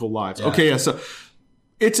physical lives. Yeah. Okay, yeah, so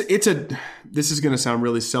this is going to sound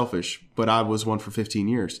really selfish, but I was one for 15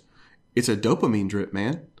 years. It's a dopamine drip,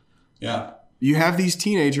 man. Yeah. You have these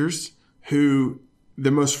teenagers who,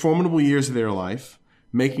 the most formidable years of their life,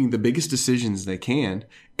 making the biggest decisions they can,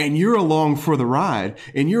 and you're along for the ride,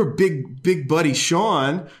 and you're a big buddy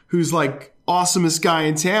Sean, who's like awesomest guy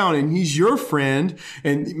in town, and he's your friend,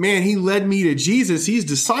 and man, he led me to Jesus, he's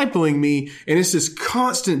discipling me, and it's this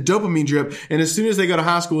constant dopamine drip. And as soon as they go to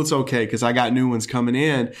high school, it's okay because I got new ones coming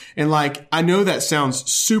in. And like, I know that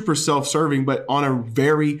sounds super self-serving, but on a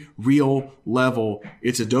very real level,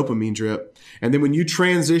 it's a dopamine drip. And then when you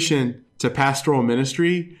transition to pastoral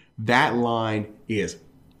ministry, that line is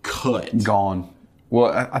cut. Gone.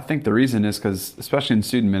 Well, I think the reason is because, especially in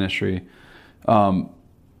student ministry,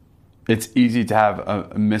 it's easy to have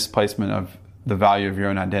a misplacement of the value of your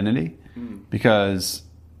own identity because,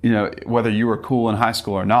 whether you were cool in high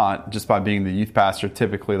school or not, just by being the youth pastor,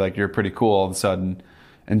 typically like you're pretty cool all of a sudden.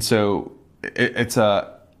 And so it's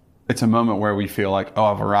a moment where we feel like, oh,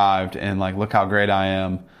 I've arrived and like, look how great I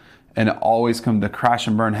am. And it always the crash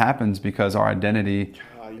and burn happens because our identity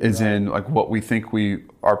is in like what we think we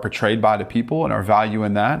are portrayed by to people and our value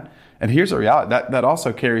in that. And here's the reality that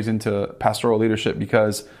also carries into pastoral leadership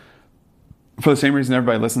because for the same reason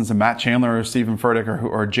everybody listens to Matt Chandler or Stephen Furtick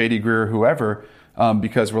or J.D. Greer or whoever,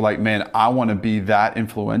 because we're like, man, I want to be that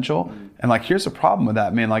influential. And like, here's the problem with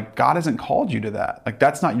that, man. Like, God hasn't called you to that. Like,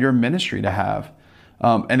 that's not your ministry to have.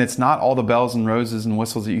 And it's not all the bells and roses and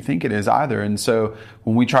whistles that you think it is either. And so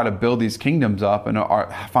when we try to build these kingdoms up and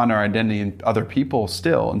find our identity in other people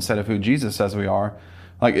still instead of who Jesus says we are,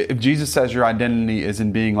 like if Jesus says your identity is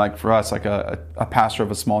in being like for us, like a pastor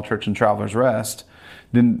of a small church in Travelers Rest,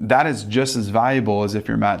 then that is just as valuable as if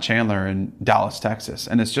you're Matt Chandler in Dallas, Texas.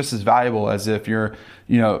 And it's just as valuable as if you're,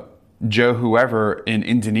 Joe whoever in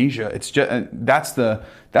Indonesia. It's just that's the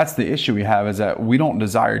issue we have is that we don't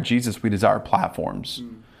desire Jesus, we desire platforms.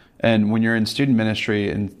 And when you're in student ministry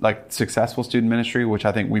and like successful student ministry, which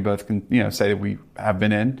I think we both can say that we have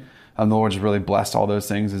been in, the Lord's really blessed all those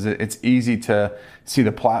things, is it's easy to see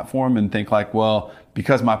the platform and think like, well,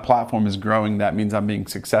 because my platform is growing, that means I'm being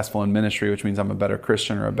successful in ministry, which means I'm a better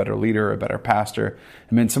Christian or a better leader or a better pastor.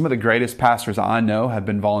 I mean, some of the greatest pastors I know have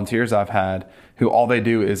been volunteers I've had who all they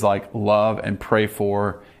do is like love and pray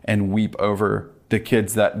for and weep over the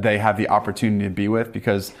kids that they have the opportunity to be with,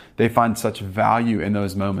 because they find such value in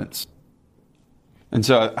those moments. And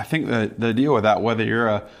so I think the deal with that, whether you're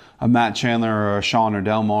a Matt Chandler or a Sean or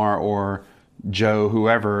Delmar or Joe,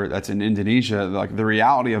 whoever that's in Indonesia, like the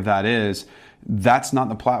reality of that is that's not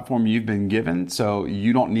the platform you've been given. So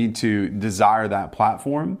you don't need to desire that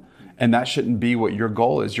platform. And that shouldn't be what your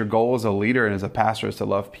goal is. Your goal as a leader and as a pastor is to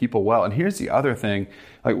love people well. And here's the other thing,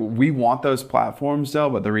 like we want those platforms though,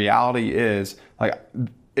 but the reality is like,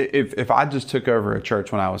 if I just took over a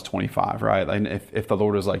church when I was 25, right? And if the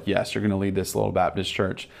Lord was like, yes, you're going to lead this little Baptist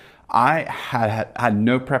church, I had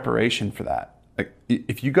no preparation for that. Like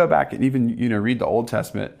if you go back and even, read the Old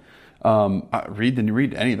Testament, read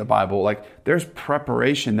any of the Bible, like there's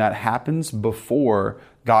preparation that happens before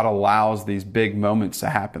God allows these big moments to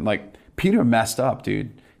happen. Like Peter messed up,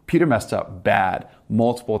 dude. Peter messed up bad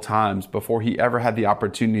multiple times before he ever had the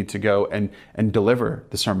opportunity to go and deliver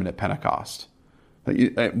the sermon at Pentecost.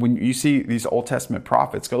 When you see these Old Testament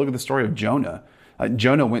prophets, go look at the story of Jonah.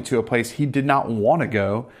 Jonah went to a place he did not want to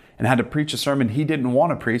go and had to preach a sermon he didn't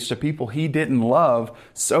want to preach to people he didn't love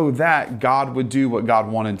so that God would do what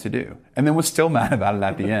God wanted to do. And then was still mad about it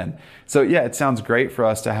at the end. So yeah, it sounds great for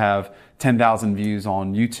us to have 10,000 views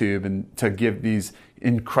on YouTube and to give these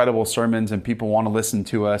incredible sermons and people want to listen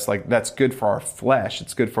to us. Like that's good for our flesh.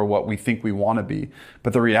 It's good for what we think we want to be.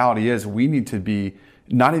 But the reality is we need to be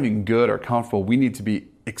not even good or comfortable. We need to be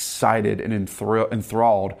excited and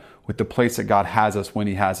enthralled with the place that God has us when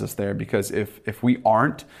he has us there. Because if we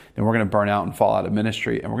aren't, then we're going to burn out and fall out of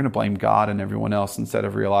ministry. And we're going to blame God and everyone else instead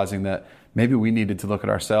of realizing that maybe we needed to look at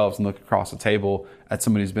ourselves and look across the table at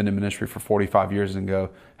somebody who's been in ministry for 45 years and go,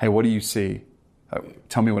 hey, what do you see?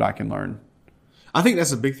 Tell me what I can learn. I think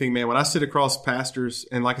that's a big thing, man. When I sit across pastors,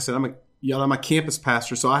 and like I said, I'm a campus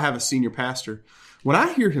pastor, so I have a senior pastor. When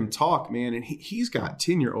I hear him talk, man, and he's got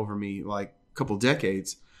tenure over me, like a couple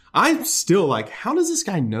decades, I'm still like, how does this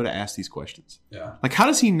guy know to ask these questions? Yeah. Like, how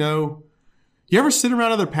does he know? You ever sit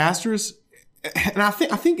around other pastors? And I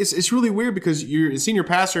think it's really weird because you're a senior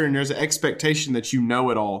pastor and there's an expectation that you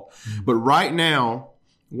know it all. Mm-hmm. But right now,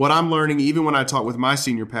 what I'm learning, even when I talk with my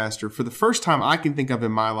senior pastor, for the first time I can think of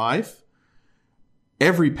in my life,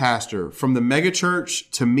 every pastor from the mega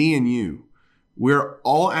church to me and you, we're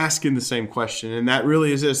all asking the same question. And that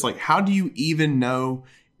really is this, like, how do you even know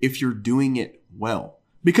if you're doing it well?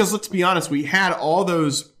 Because let's be honest, we had all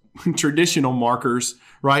those traditional markers,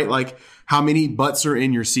 right? Like how many butts are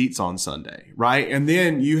in your seats on Sunday, right? And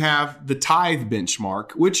then you have the tithe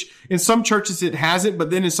benchmark, which in some churches it hasn't,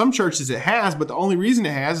 but then in some churches it has. But the only reason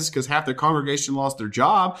it has is because half the congregation lost their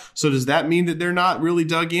job. So does that mean that they're not really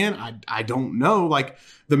dug in? I don't know. Like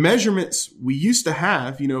the measurements we used to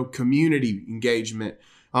have, community engagement,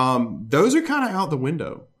 those are kind of out the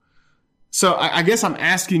window. So I guess I'm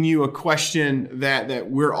asking you a question that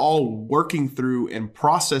we're all working through and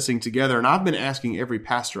processing together. And I've been asking every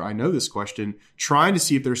pastor I know this question, trying to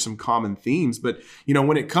see if there's some common themes. But,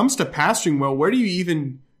 when it comes to pastoring well, where do you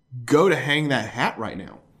even go to hang that hat right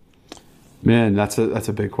now? Man, that's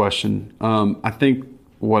a big question. I think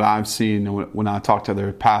what I've seen when I talk to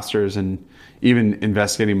other pastors and even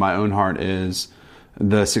investigating my own heart is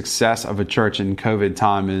the success of a church in COVID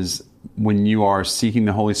time is when you are seeking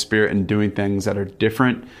the Holy Spirit and doing things that are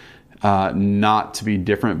different, not to be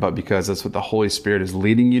different, but because that's what the Holy Spirit is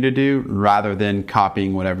leading you to do rather than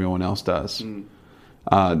copying what everyone else does.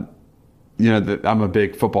 I'm a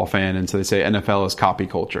big football fan, and so they say NFL is copy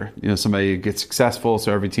culture. Somebody gets successful,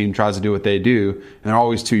 so every team tries to do what they do, and they're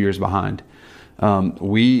always 2 years behind.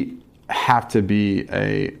 We have to be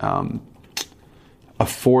a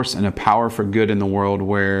force and a power for good in the world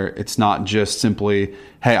where it's not just simply,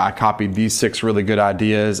 hey, I copied these 6 really good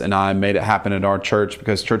ideas and I made it happen at our church,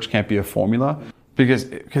 because church can't be a formula. Because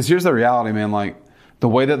here's the reality, man. Like the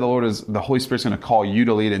way that the Holy Spirit's going to call you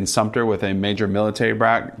to lead in Sumter with a major military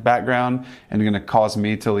background, and going to call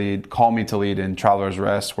me to lead in Travelers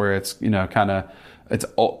Rest, where it's it's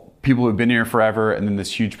people who've been here forever, and then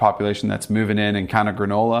this huge population that's moving in and kind of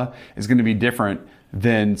granola is going to be different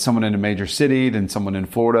than someone in a major city, than someone in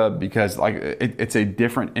Florida, because it's a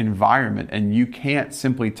different environment, and you can't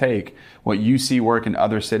simply take what you see work in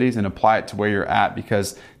other cities and apply it to where you're at,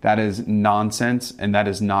 because that is nonsense and that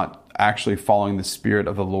is not actually following the Spirit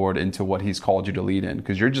of the Lord into what He's called you to lead in,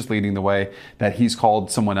 because you're just leading the way that He's called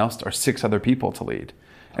someone else or 6 other people to lead.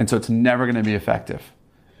 And so it's never going to be effective.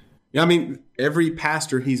 I mean, every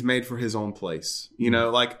pastor he's made for his own place.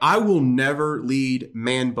 Like I will never lead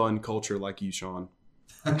man bun culture like you, Sean.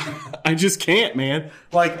 I just can't, man.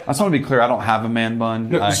 Like, I just want to be clear. I don't have a man bun.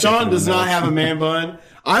 No, Sean does not have a man bun.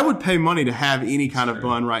 I would pay money to have any kind of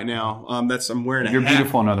bun right now. I'm wearing a You're hat.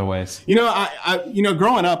 beautiful in other ways. I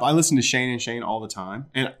growing up, I listened to Shane and Shane all the time.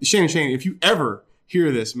 And Shane, if you ever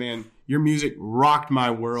hear this, man, your music rocked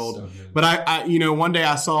my world. So but I one day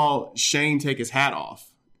I saw Shane take his hat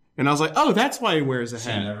off, and I was like, oh, that's why he wears a hat.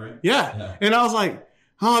 Shane Everett? Yeah. And I was like,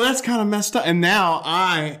 oh, that's kind of messed up. And now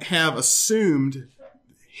I have assumed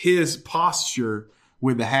his posture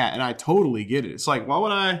with the hat, and I totally get it. It's like, why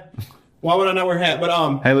would I not wear a hat?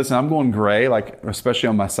 But hey, listen, I'm going gray, like especially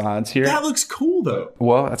on my sides here. That looks cool though.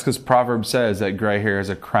 Well, that's because Proverbs says that gray hair is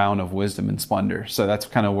a crown of wisdom and splendor. So that's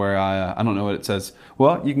kind of where I don't know what it says.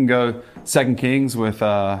 Well, you can go 2 Kings with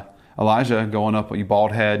Elijah going up with your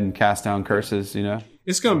bald head and cast down curses.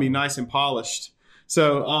 It's going to be nice and polished.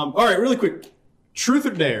 So, all right, really quick, truth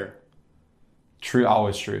or dare? True,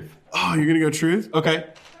 always truth. Oh, you're going to go truth? Okay.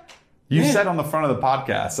 You said on the front of the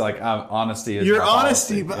podcast, like honesty is your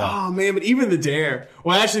honesty, but but even the dare.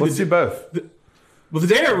 Well, actually, let's do both. The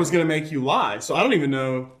dare was going to make you lie, so I don't even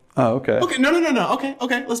know. Oh, okay. Okay, no.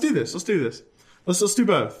 Okay, let's do this. Let's do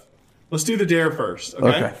both. Let's do the dare first.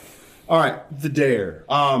 Okay. All right, the dare.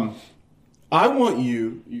 I want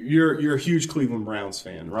you. You're a huge Cleveland Browns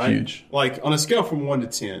fan, right? Huge. Like on a scale from 1 to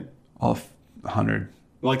 10. 100.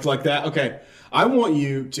 Like that. Okay. I want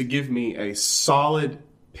you to give me a solid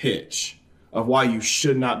pitch of why you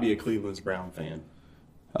should not be a Cleveland Brown fan.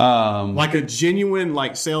 Like a genuine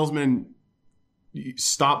salesman.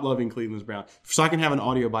 Stop loving Cleveland Brown, so I can have an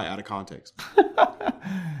audio bite out of context.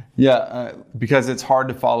 Because it's hard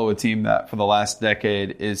to follow a team that for the last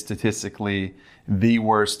decade is statistically the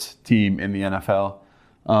worst team in the NFL,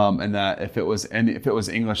 and that if it was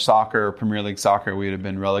English soccer or Premier League soccer, we would have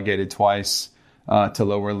been relegated twice to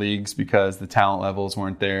lower leagues because the talent levels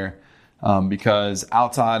weren't there. Because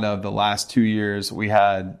outside of the last 2 years, we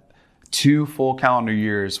had 2 full calendar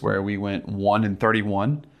years where we went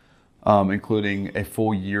 1-31, including a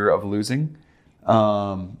full year of losing.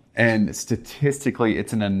 And statistically,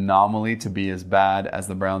 it's an anomaly to be as bad as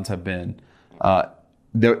the Browns have been.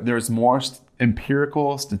 There's more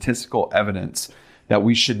empirical statistical evidence that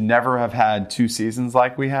we should never have had 2 seasons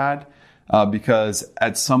like we had, because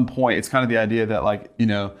at some point, it's kind of the idea that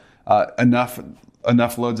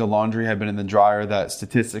enough loads of laundry have been in the dryer that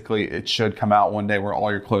statistically it should come out one day where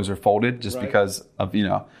all your clothes are folded just because of the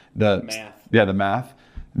math. Yeah, the math.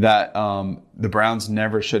 That the Browns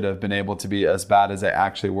never should have been able to be as bad as they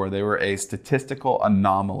actually were. They were a statistical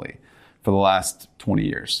anomaly for the last 20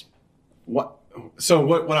 years. What? So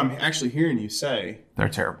what I'm actually hearing you say, they're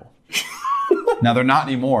terrible. Now they're not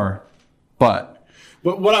anymore, but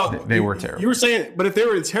they were terrible. You were saying, but if they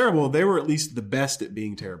were terrible, they were at least the best at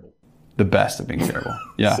being terrible. The best at being terrible.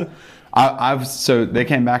 Yeah. So they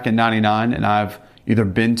came back in 99, and I've either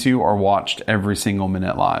been to or watched every single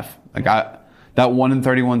minute live. That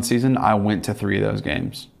 1-31 season, I went to 3 of those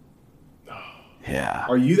games. Yeah.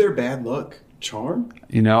 Are you their bad luck charm?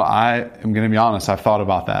 I am going to be honest. I've thought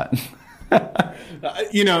about that. And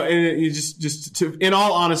in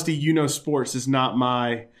all honesty, sports is not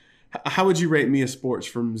my. How would you rate me as sports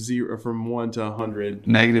from 1 to 100?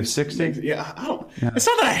 -60. Yeah, I don't. Yeah. It's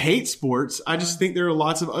not that I hate sports. I just think there are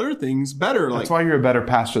lots of other things better. That's why you're a better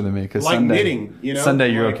pastor than me. Because knitting,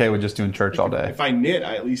 Sunday you're okay with just doing church all day. If I knit,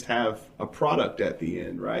 I at least have a product at the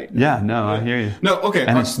end, right? Yeah, no, I hear you. No, okay,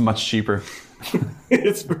 and it's much cheaper.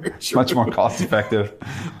 It's very true. Much more cost effective.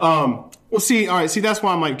 Well, all right. That's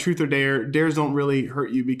why I'm like truth or dare. Dares don't really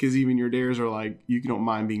hurt you because even your dares are like you don't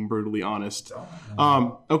mind being brutally honest.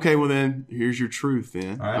 Okay, well then here's your truth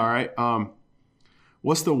then. All right.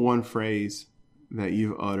 What's the one phrase that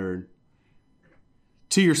you've uttered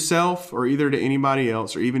to yourself or either to anybody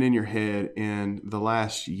else or even in your head in the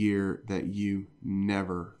last year that you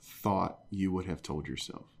never thought you would have told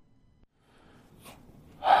yourself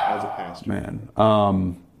as a pastor? Man.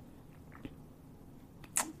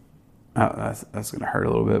 That's going to hurt a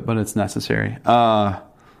little bit, but it's necessary. That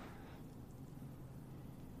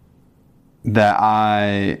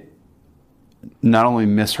I not only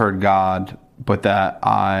misheard God, but that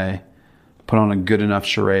I put on a good enough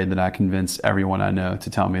charade that I convinced everyone I know to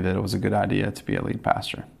tell me that it was a good idea to be a lead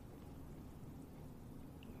pastor.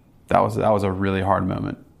 That was a really hard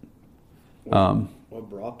moment. What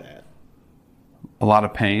brought that? A lot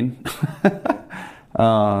of pain.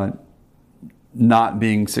 Not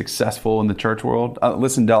being successful in the church world.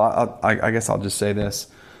 Listen, Del, I guess I'll just say this.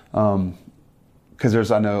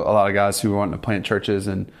 Because I know a lot of guys who want to plant churches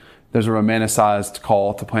and there's a romanticized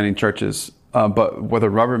call to planting churches. But where the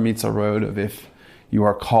rubber meets the road of if you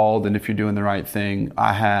are called and if you're doing the right thing,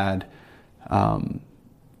 I had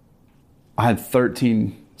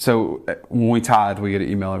 13. So when we tithe, we get an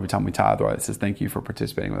email every time we tithe, right? It says, thank you for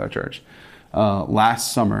participating with our church.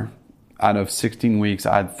 Last summer, out of 16 weeks,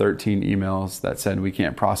 I had 13 emails that said, we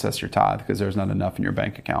can't process your tithe because there's not enough in your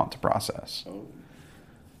bank account to process. Oh.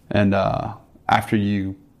 And after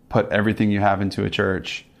you put everything you have into a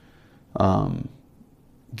church,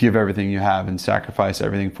 give everything you have and sacrifice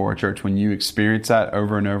everything for a church, when you experience that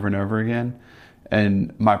over and over and over again,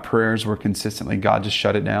 and my prayers were consistently, God, just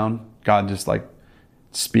shut it down. God, just like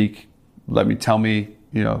speak, tell me,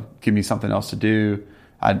 give me something else to do.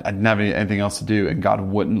 I didn't have anything else to do, and God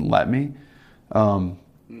wouldn't let me.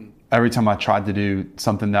 Every time I tried to do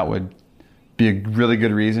something that would be a really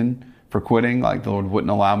good reason for quitting, like the Lord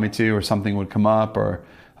wouldn't allow me to, or something would come up, or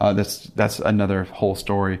that's another whole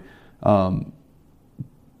story.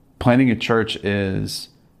 Planting a church is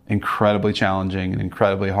incredibly challenging and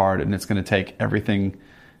incredibly hard, and it's going to take everything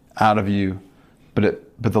out of you. But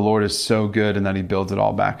the Lord is so good in that He builds it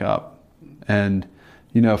all back up. And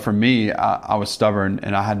for me, I was stubborn,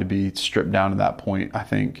 and I had to be stripped down to that point. I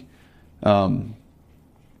think I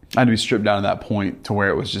had to be stripped down to that point to where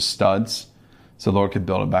it was just studs, so the Lord could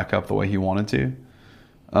build it back up the way He wanted to.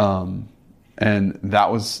 And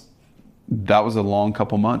that was a long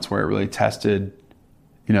couple months where it really tested.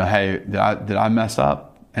 Hey, did I mess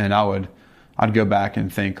up? And I'd go back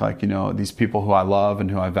and think like, these people who I love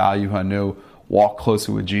and who I value, who I know walk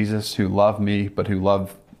closely with Jesus, who love me, but who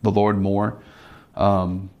love the Lord more. I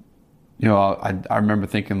remember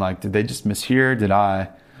thinking like, did they just mishear? Did I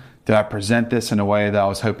present this in a way that I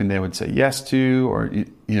was hoping they would say yes to? Or,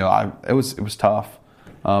 it was tough.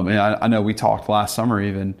 And I know we talked last summer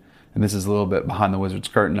even, and this is a little bit behind the Wizard's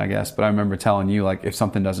curtain, I guess, but I remember telling you, like, if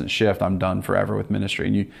something doesn't shift, I'm done forever with ministry.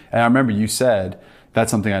 And I remember you said, that's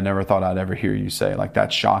something I never thought I'd ever hear you say. Like,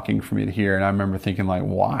 that's shocking for me to hear. And I remember thinking, like,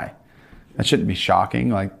 why? That shouldn't be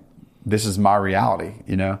shocking. Like, this is my reality,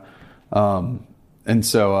 And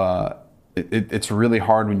so it's really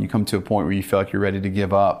hard when you come to a point where you feel like you're ready to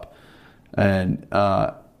give up. And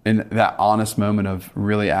in that honest moment of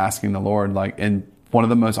really asking the Lord, like, and one of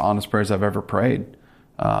the most honest prayers I've ever prayed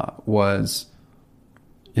was,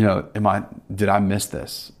 did I miss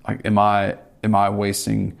this? Like, am I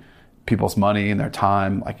wasting people's money and their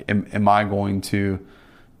time? Like, am I going to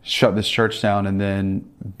shut this church down and then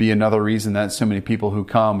be another reason that so many people who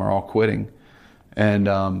come are all quitting and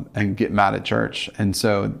get mad at church? And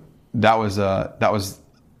so that was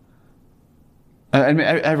I mean,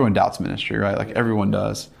 everyone doubts ministry, right? Like, everyone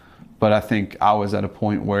does. But I think I was at a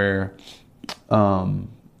point where, I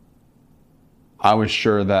was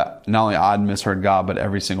sure that not only I'd misheard God, but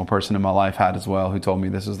every single person in my life had as well, who told me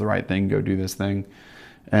this is the right thing, go do this thing.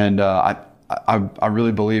 And I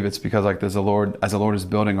really believe it's because, like, as the Lord is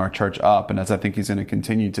building our church up, and as I think He's going to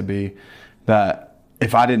continue to be, that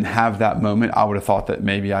if I didn't have that moment, I would have thought that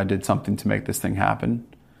maybe I did something to make this thing happen.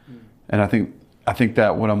 And I think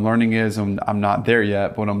that what I'm learning is, and I'm not there yet,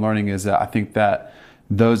 but what I'm learning is that I think that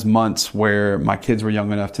those months where my kids were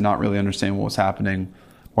young enough to not really understand what was happening,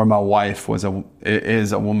 where my wife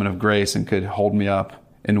is a woman of grace and could hold me up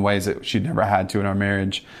in ways that she'd never had to in our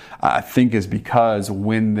marriage, I think is because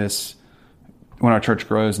when our church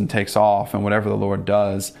grows and takes off and whatever the Lord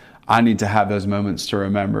does, I need to have those moments to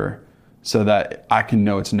remember so that I can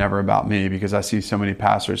know it's never about me, because I see so many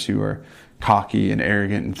pastors who are cocky and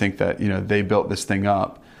arrogant and think that, they built this thing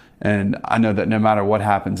up. And I know that no matter what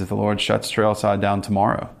happens, if the Lord shuts Trailside down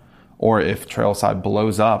tomorrow, or if Trailside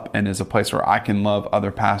blows up and is a place where I can love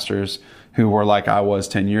other pastors who were like I was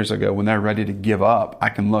 10 years ago, when they're ready to give up, I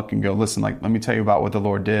can look and go, listen, like, let me tell you about what the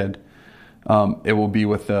Lord did. It will be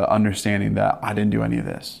with the understanding that I didn't do any of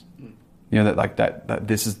this. That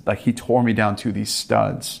this is like, He tore me down to these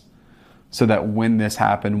studs so that when this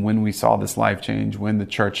happened, when we saw this life change, when the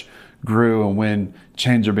church grew and when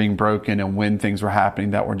chains are being broken and when things were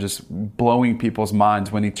happening that were just blowing people's minds,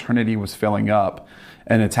 when eternity was filling up,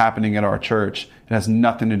 and it's happening at our church, it has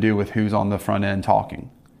nothing to do with who's on the front end talking.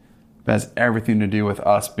 It has everything to do with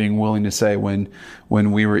us being willing to say, when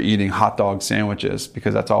we were eating hot dog sandwiches,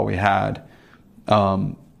 because that's all we had,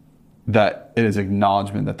 that it is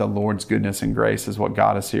acknowledgement that the Lord's goodness and grace is what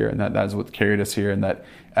got us here, and that is what carried us here, and that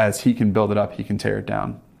as He can build it up, He can tear it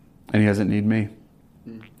down. And He doesn't need me.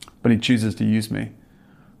 But He chooses to use me.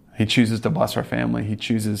 He chooses to bless our family. He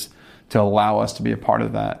chooses to allow us to be a part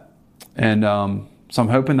of that. And so I'm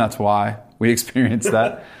hoping that's why we experienced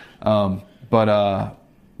that. But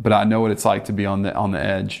I know what it's like to be on the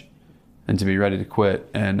edge and to be ready to quit.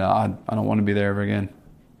 And I don't want to be there ever again.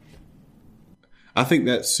 I think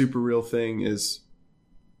that super real thing is,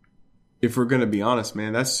 if we're going to be honest,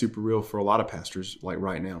 man, that's super real for a lot of pastors like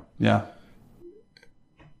right now. Yeah.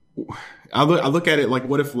 I look at it like,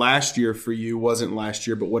 what if last year for you wasn't last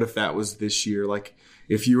year, but what if that was this year? Like,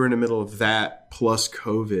 if you were in the middle of that plus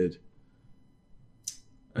COVID.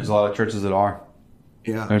 There's a lot of churches that are.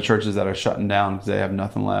 Yeah. There are churches that are shutting down because they have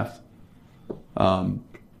nothing left. I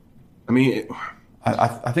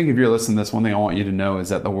think if you're listening to this, one thing I want you to know is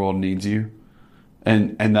that the world needs you.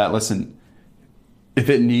 And that, listen, if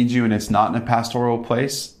it needs you and it's not in a pastoral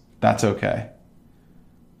place, that's okay.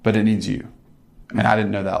 But it needs you. And I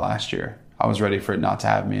didn't know that last year. I was ready for it not to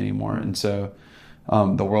have me anymore. And so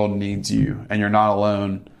the world needs you, and you're not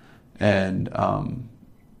alone. And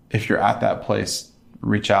if you're at that place,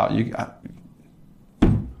 reach out.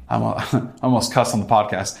 I almost cuss on the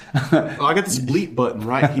podcast. Oh, I got this bleep button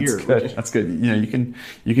right here. That's good. You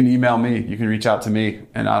can email me. You can reach out to me,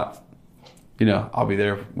 and I'll be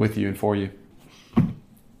there with you and for you.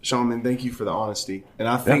 Sean, man, thank you for the honesty. And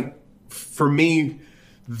I think for me,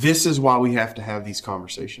 this is why we have to have these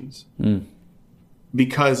conversations.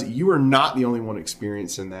 Because you are not the only one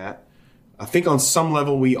experiencing that. I think on some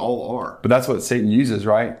level we all are. But that's what Satan uses,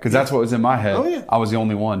 right? Because that's what was in my head. Oh, yeah. I was the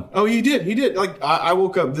only one. Oh, he did. Like, I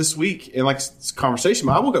woke up this week, and like it's a conversation,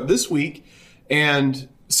 but I woke up this week and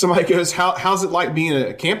somebody goes, how's it like being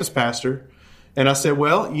a campus pastor? And I said,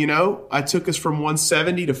 well, I took us from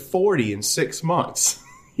 170 to 40 in 6 months,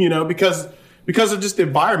 because of just the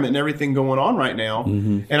environment and everything going on right now.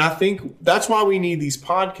 Mm-hmm. And I think that's why we need these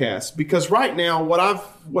podcasts, because right now what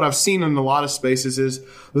I've seen in a lot of spaces is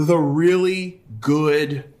the really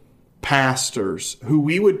good pastors who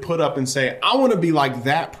we would put up and say, I want to be like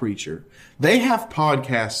that preacher. They have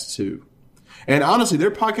podcasts too. And honestly,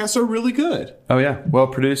 their podcasts are really good. Oh yeah. Well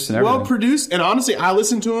produced and everything. Well produced. And honestly, I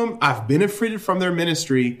listen to them. I've benefited from their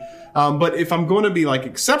ministry. But if I'm going to be like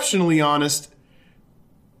exceptionally honest,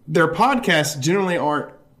 their podcasts generally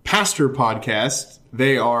aren't pastor podcasts.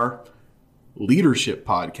 They are leadership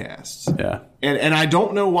podcasts. Yeah. And I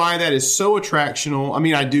don't know why that is so attractional. I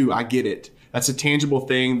mean, I do. I get it. That's a tangible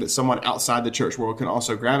thing that someone outside the church world can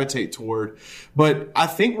also gravitate toward. But I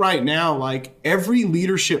think right now, like every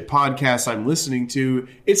leadership podcast I'm listening to,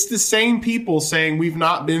 it's the same people saying, we've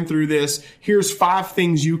not been through this. Here's 5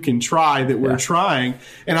 things you can try that we're trying.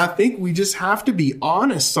 And I think we just have to be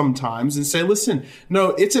honest sometimes and say, listen, no,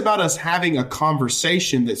 it's about us having a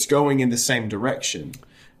conversation that's going in the same direction.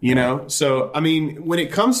 So, I mean, when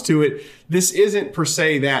it comes to it, this isn't per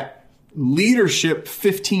se that leadership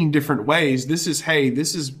 15 different ways. This is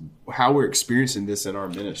how we're experiencing this in our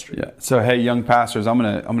ministry. Yeah. So, hey, young pastors, I'm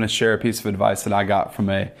gonna share a piece of advice that I got from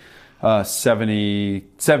a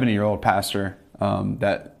 70-year-old pastor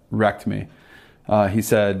that wrecked me. He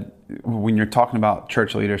said, when you're talking about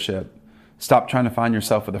church leadership, stop trying to find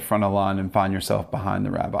yourself at the front of the line and find yourself behind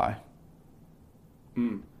the rabbi.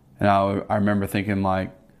 And I remember thinking,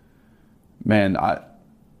 like, man,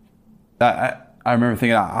 I remember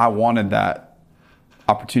thinking I wanted that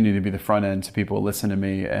opportunity to be the front end so people would listen to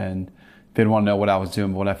me and they didn't want to know what I was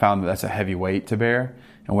doing. But when I found that's a heavy weight to bear,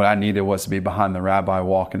 and what I needed was to be behind the rabbi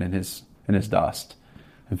walking in his dust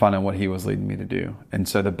and finding what he was leading me to do. And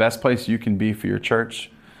so the best place you can be for your church,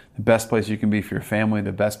 the best place you can be for your family,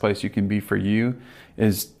 the best place you can be for you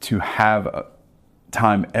is to have a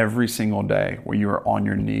time every single day where you are on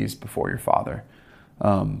your knees before your Father.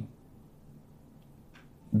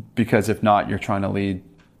 Because if not, you're trying to lead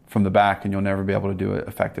from the back and you'll never be able to do it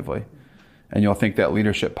effectively. And you'll think that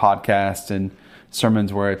leadership podcasts and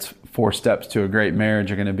sermons where it's 4 steps to a great marriage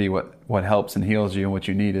are going to be what helps and heals you. And what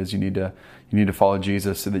you need is you need to follow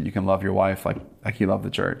Jesus so that you can love your wife like he loved the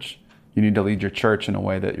church. You need to lead your church in a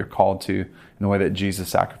way that you're called to, in the way that Jesus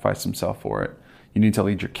sacrificed himself for it. You need to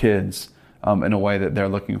lead your kids in a way that they're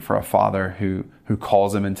looking for a father who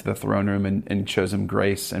calls them into the throne room and shows them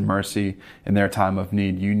grace and mercy in their time of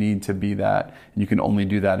need. You need to be that. And you can only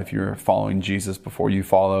do that if you're following Jesus before you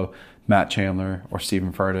follow Matt Chandler or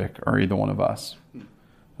Stephen Furtick or either one of us.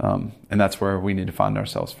 And that's where we need to find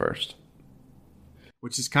ourselves first.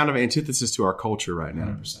 Which is kind of antithesis to our culture right now.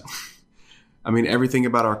 100%. I mean, everything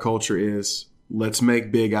about our culture is, let's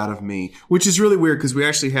make big out of me, which is really weird because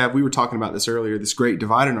we were talking about this earlier, this great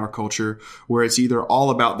divide in our culture where it's either all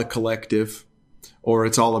about the collective or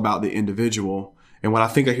it's all about the individual. And what I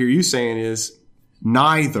think I hear you saying is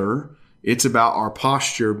neither. It's about our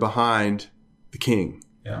posture behind the king.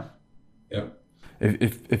 Yeah. Yep.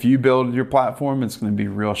 If you build your platform, it's going to be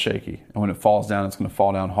real shaky. And when it falls down, it's going to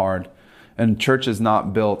fall down hard. And church is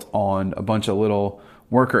not built on a bunch of little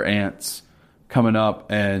worker ants coming up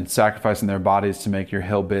and sacrificing their bodies to make your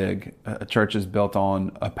hill big. A church is built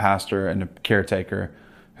on a pastor and a caretaker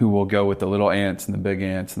who will go with the little ants and the big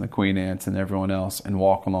ants and the queen ants and everyone else and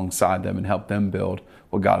walk alongside them and help them build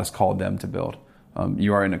what God has called them to build.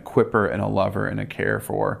 You are an equipper and a lover and a care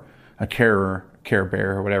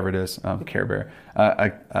bearer, whatever it is, care bearer,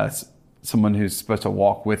 someone who's supposed to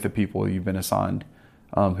walk with the people you've been assigned,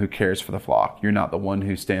 who cares for the flock. You're not the one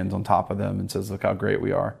who stands on top of them and says, look how great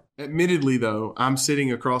we are. Admittedly, though, I'm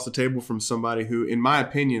sitting across the table from somebody who, in my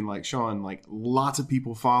opinion, like Sean, like lots of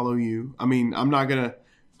people follow you. I mean, I'm not going to,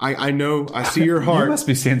 I know, I see your heart. You must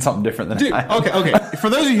be seeing something different than Dude, I am. Okay. For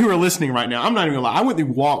those of you who are listening right now, I'm not even going to lie. I went to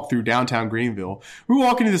walk through downtown Greenville. We were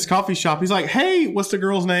walking to this coffee shop. He's like, hey, what's the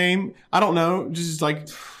girl's name? I don't know. Just like,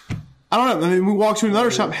 I don't know. And then we walked to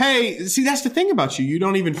another shop. Hey, see, that's the thing about you. You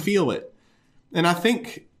don't even feel it. And I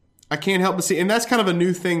think I can't help but see, and that's kind of a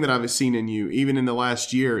new thing that I've seen in you, even in the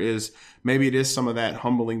last year, is maybe it is some of that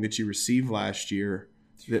humbling that you received last year.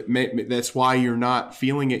 That's why you're not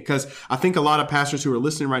feeling it. Because I think a lot of pastors who are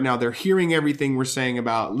listening right now, they're hearing everything we're saying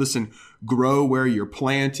about, listen, grow where you're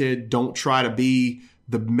planted. Don't try to be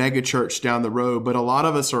the mega church down the road. But a lot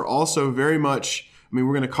of us are also very much, I mean,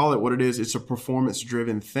 we're going to call it what it is. It's a performance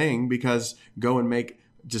driven thing, because go and make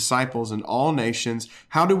disciples in all nations.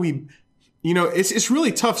 How do we, it's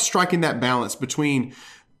really tough striking that balance between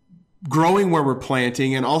growing where we're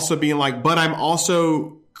planting and also being like, but I'm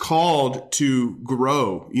also called to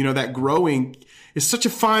grow. That growing is such a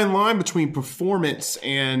fine line between performance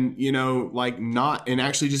and, not, and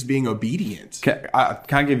actually just being obedient. Can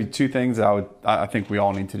I give you two things I think we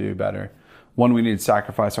all need to do better? One, we need to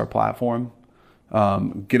sacrifice our platform.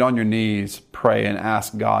 Get on your knees, pray, and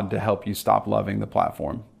ask God to help you stop loving the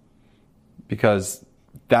platform, because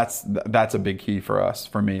that's a big key for us.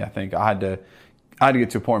 For me, I think I had to get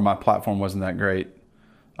to a point where my platform wasn't that great,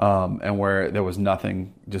 and where there was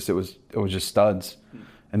nothing. It was just studs.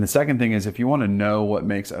 And the second thing is, if you want to know what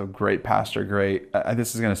makes a great pastor great,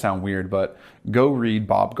 this is going to sound weird, but go read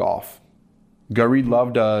Bob Goff. Go read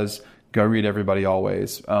Love Does. Go read Everybody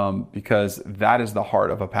Always, because that is the heart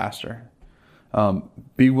of a pastor.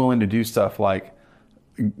 Be willing to do stuff like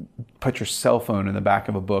put your cell phone in the back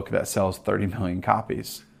of a book that sells 30 million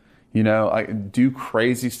copies. Do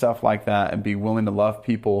crazy stuff like that, and be willing to love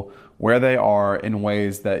people where they are in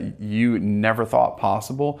ways that you never thought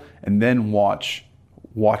possible, and then watch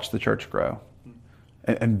the church grow,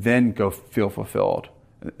 and then go feel fulfilled.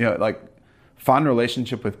 Find a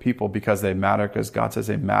relationship with people because they matter, because God says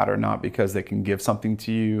they matter, not because they can give something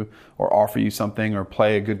to you or offer you something or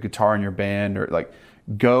play a good guitar in your band, or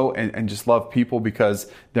go and just love people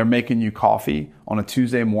because they're making you coffee on a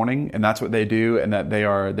Tuesday morning, and that's what they do, and that they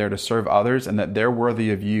are there to serve others, and that they're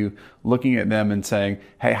worthy of you looking at them and saying,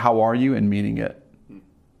 hey, how are you? And meaning it.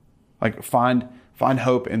 Find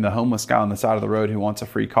hope in the homeless guy on the side of the road who wants a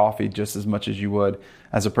free coffee just as much as you would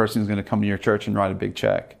as a person who's going to come to your church and write a big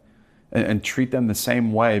check. And treat them the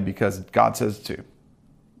same way because God says to,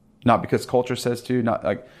 not because culture says to. Not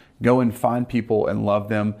go and find people and love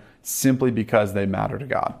them simply because they matter to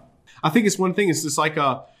God. I think it's one thing. It's just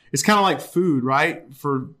it's kind of like food, right?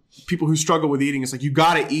 For people who struggle with eating, it's like you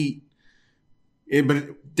got to eat,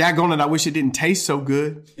 but daggone it, I wish it didn't taste so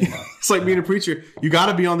good. Yeah. It's like being a preacher. You got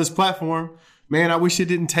to be on this platform, man. I wish it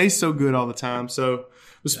didn't taste so good all the time. So.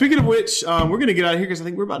 But speaking of which, we're going to get out of here because I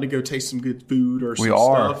think we're about to go taste some good food or some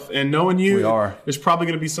stuff. And knowing you, there's probably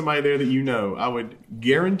going to be somebody there that you know. I would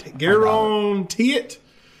guarantee it.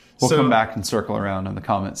 We'll come back and circle around in the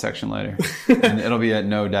comment section later. And it'll be at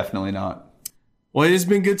no, definitely not. Well, it has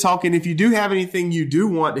been good talking. If you do have anything you do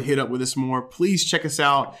want to hit up with us more, please check us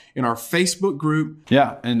out in our Facebook group.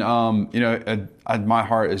 Yeah. And, my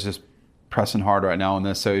heart is just pressing hard right now on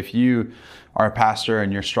this. So if you are a pastor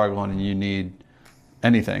and you're struggling and you need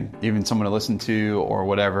anything, even someone to listen to or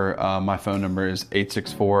whatever, my phone number is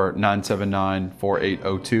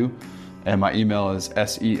 864-979-4802. And my email is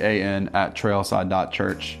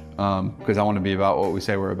sean@trailside.church, because I want to be about what we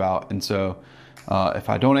say we're about. And so if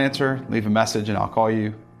I don't answer, leave a message and I'll call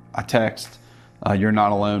you. I text. You're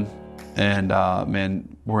not alone. And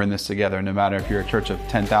man, we're in this together, no matter if you're a church of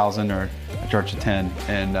 10,000 or a church of 10.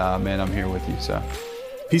 And man, I'm here with you. So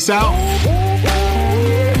peace out.